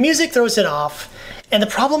music. The music throws it off, and the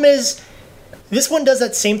problem is, this one does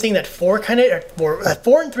that same thing that 4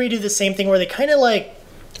 and 3 do the same thing where they kind of, like,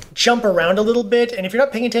 jump around a little bit, and if you're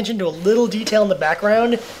not paying attention to a little detail in the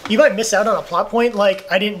background, you might miss out on a plot point, like,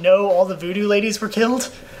 I didn't know all the voodoo ladies were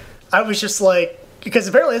killed. I was just like, because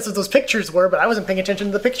apparently that's what those pictures were, but I wasn't paying attention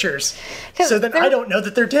to the pictures. So then I don't know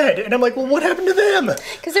that they're dead, and I'm like, well, what happened to them?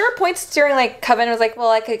 Because there were points during, like, Coven was like, well,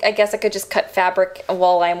 I guess I could just cut fabric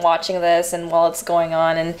while I'm watching this and while it's going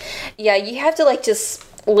on, and yeah, you have to, like, just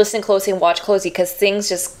listen closely and watch closely, because things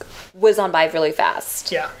just whiz on by really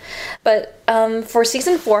fast. Yeah. But for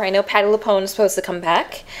Season 4, I know Patti LuPone is supposed to come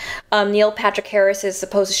back. Neil Patrick Harris is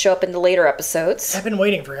supposed to show up in the later episodes. I've been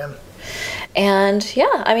waiting for him. And,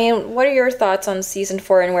 yeah, I mean, what are your thoughts on Season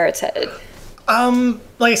 4 and where it's headed?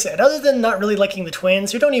 Like I said, other than not really liking the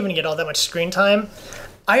twins, who don't even get all that much screen time,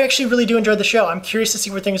 I actually really do enjoy the show. I'm curious to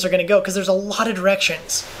see where things are going to go, because there's a lot of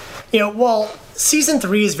directions. While Season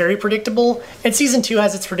 3 is very predictable, and Season 2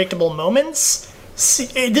 has its predictable moments,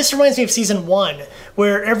 this reminds me of Season 1,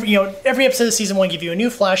 where every episode of Season 1 give you a new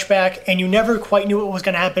flashback, and you never quite knew what was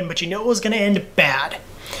going to happen, but you know it was going to end bad.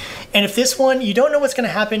 And if this one, you don't know what's going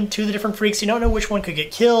to happen to the different freaks, you don't know which one could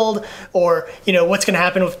get killed, or, what's going to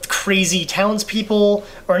happen with crazy townspeople,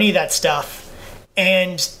 or any of that stuff.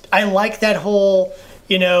 And I like that whole,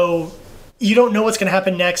 you don't know what's going to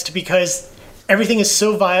happen next, because everything is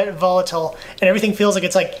so volatile, and everything feels like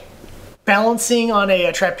it's like balancing on a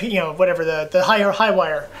the high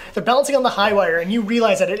wire. They're balancing on the high wire, and you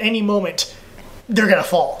realize that at any moment they're gonna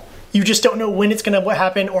fall. You just don't know when it's gonna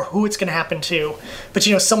happen or who it's gonna happen to. But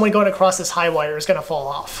someone going across this high wire is gonna fall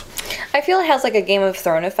off. I feel it has like a Game of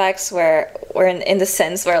Thrones effects where in the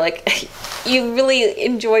sense where like you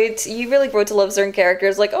really grow to love certain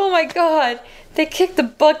characters. Like, oh my god, they kicked the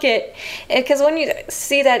bucket. Because when you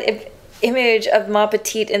see that image of Ma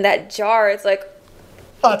Petite in that jar, it's like,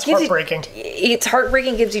 oh, it's heartbreaking. It's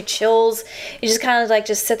heartbreaking, gives you chills. You just kind of like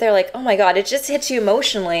just sit there like, oh my god, it just hits you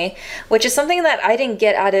emotionally, which is something that I didn't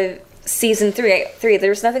get out of Season 3.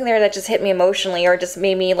 There's nothing there that just hit me emotionally or just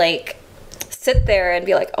made me like sit there and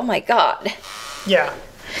be like, oh my god. Yeah.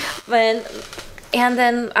 And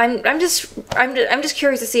then I'm just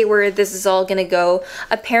curious to see where this is all gonna go.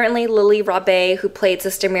 Apparently, Lily Rabe, who played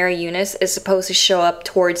Sister Mary Eunice, is supposed to show up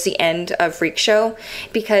towards the end of Freak Show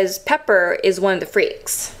because Pepper is one of the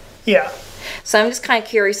freaks. Yeah. So I'm just kind of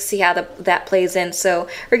curious to see how that plays in. So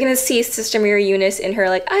we're going to see Sister Mary Eunice in her,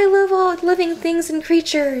 like, I love all living things and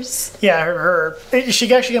creatures. Yeah, her. Is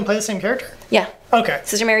she actually going to play the same character? Yeah. Okay.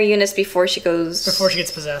 Sister Mary Eunice before she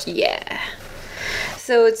gets possessed. Yeah.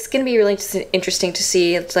 So it's going to be really interesting to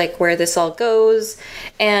see, like, where this all goes.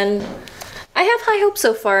 And I have high hopes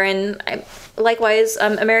so far, and likewise,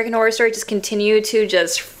 American Horror Story just continue to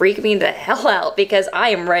just freak me the hell out, because I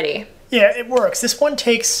am ready. Yeah, it works. This one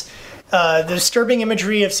takes the disturbing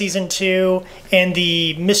imagery of season 2 and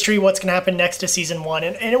the mystery what's going to happen next to season 1,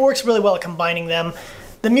 and it works really well at combining them.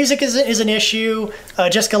 The music is an issue.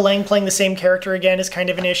 Jessica Lange playing the same character again is kind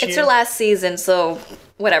of an issue. It's her last season, so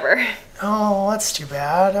whatever. Oh, that's too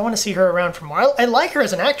bad. I want to see her around for more. I like her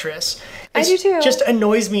as an actress. I do too. It just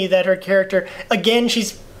annoys me that her character, again,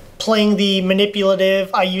 she's playing the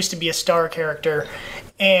manipulative, I used to be a star character,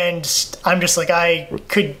 and I'm just like, I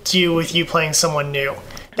could do with you playing someone new.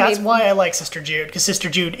 That's why I like Sister Jude, because Sister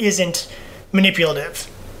Jude isn't manipulative.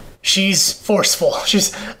 She's forceful.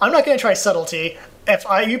 I'm not going to try subtlety. If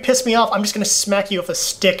you piss me off, I'm just going to smack you with a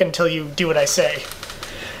stick until you do what I say.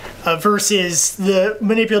 Versus the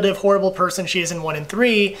manipulative, horrible person she is in 1 and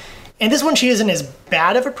 3. And this one, she isn't as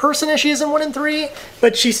bad of a person as she is in 1 and 3,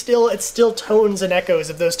 but it still tones and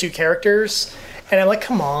echoes of those two characters. And I'm like,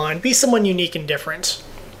 come on, be someone unique and different.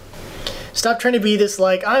 Stop trying to be this,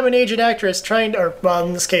 like, I'm an aged actress well,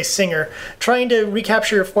 in this case, singer, trying to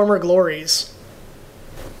recapture former glories.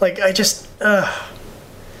 Like, I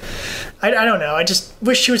don't know. I just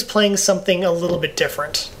wish she was playing something a little bit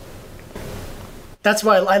different. That's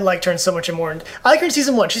why I liked her in so much more. I like her in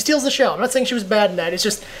season 1. She steals the show. I'm not saying she was bad in that. It's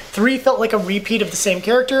just 3 felt like a repeat of the same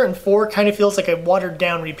character, and 4 kind of feels like a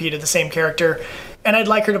watered-down repeat of the same character. And I'd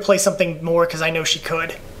like her to play something more because I know she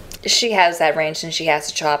could. She has that range, and she has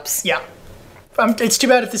the chops. Yeah. It's too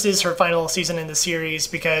bad if this is her final season in the series,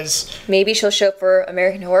 because... Maybe she'll show up for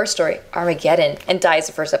American Horror Story, Armageddon, and dies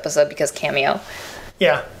the first episode because cameo.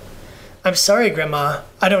 Yeah. I'm sorry, Grandma.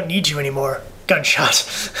 I don't need you anymore. Gunshot.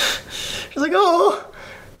 She's like, oh.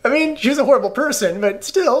 I mean, she was a horrible person, but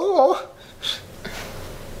still, oh.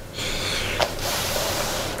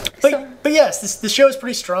 But yes, the show is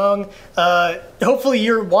pretty strong. Hopefully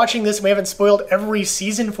you're watching this and we haven't spoiled every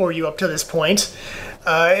season for you up to this point.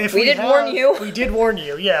 If we did warn you. We did warn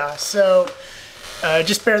you, yeah. So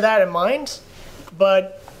just bear that in mind.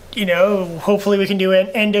 But, hopefully we can do an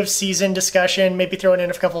end-of-season discussion, maybe throw it in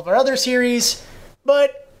a couple of our other series.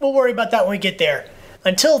 But we'll worry about that when we get there.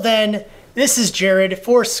 Until then, this is Jared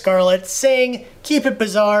for Scarlet saying, keep it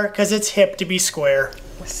bizarre, because it's hip to be square.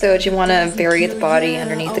 So do you want to bury the body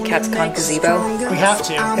underneath the Cat's Con gazebo? We have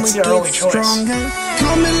to. It's our only choice.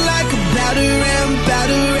 Coming like a battering.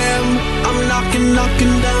 I'm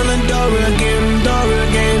knocking down the door again.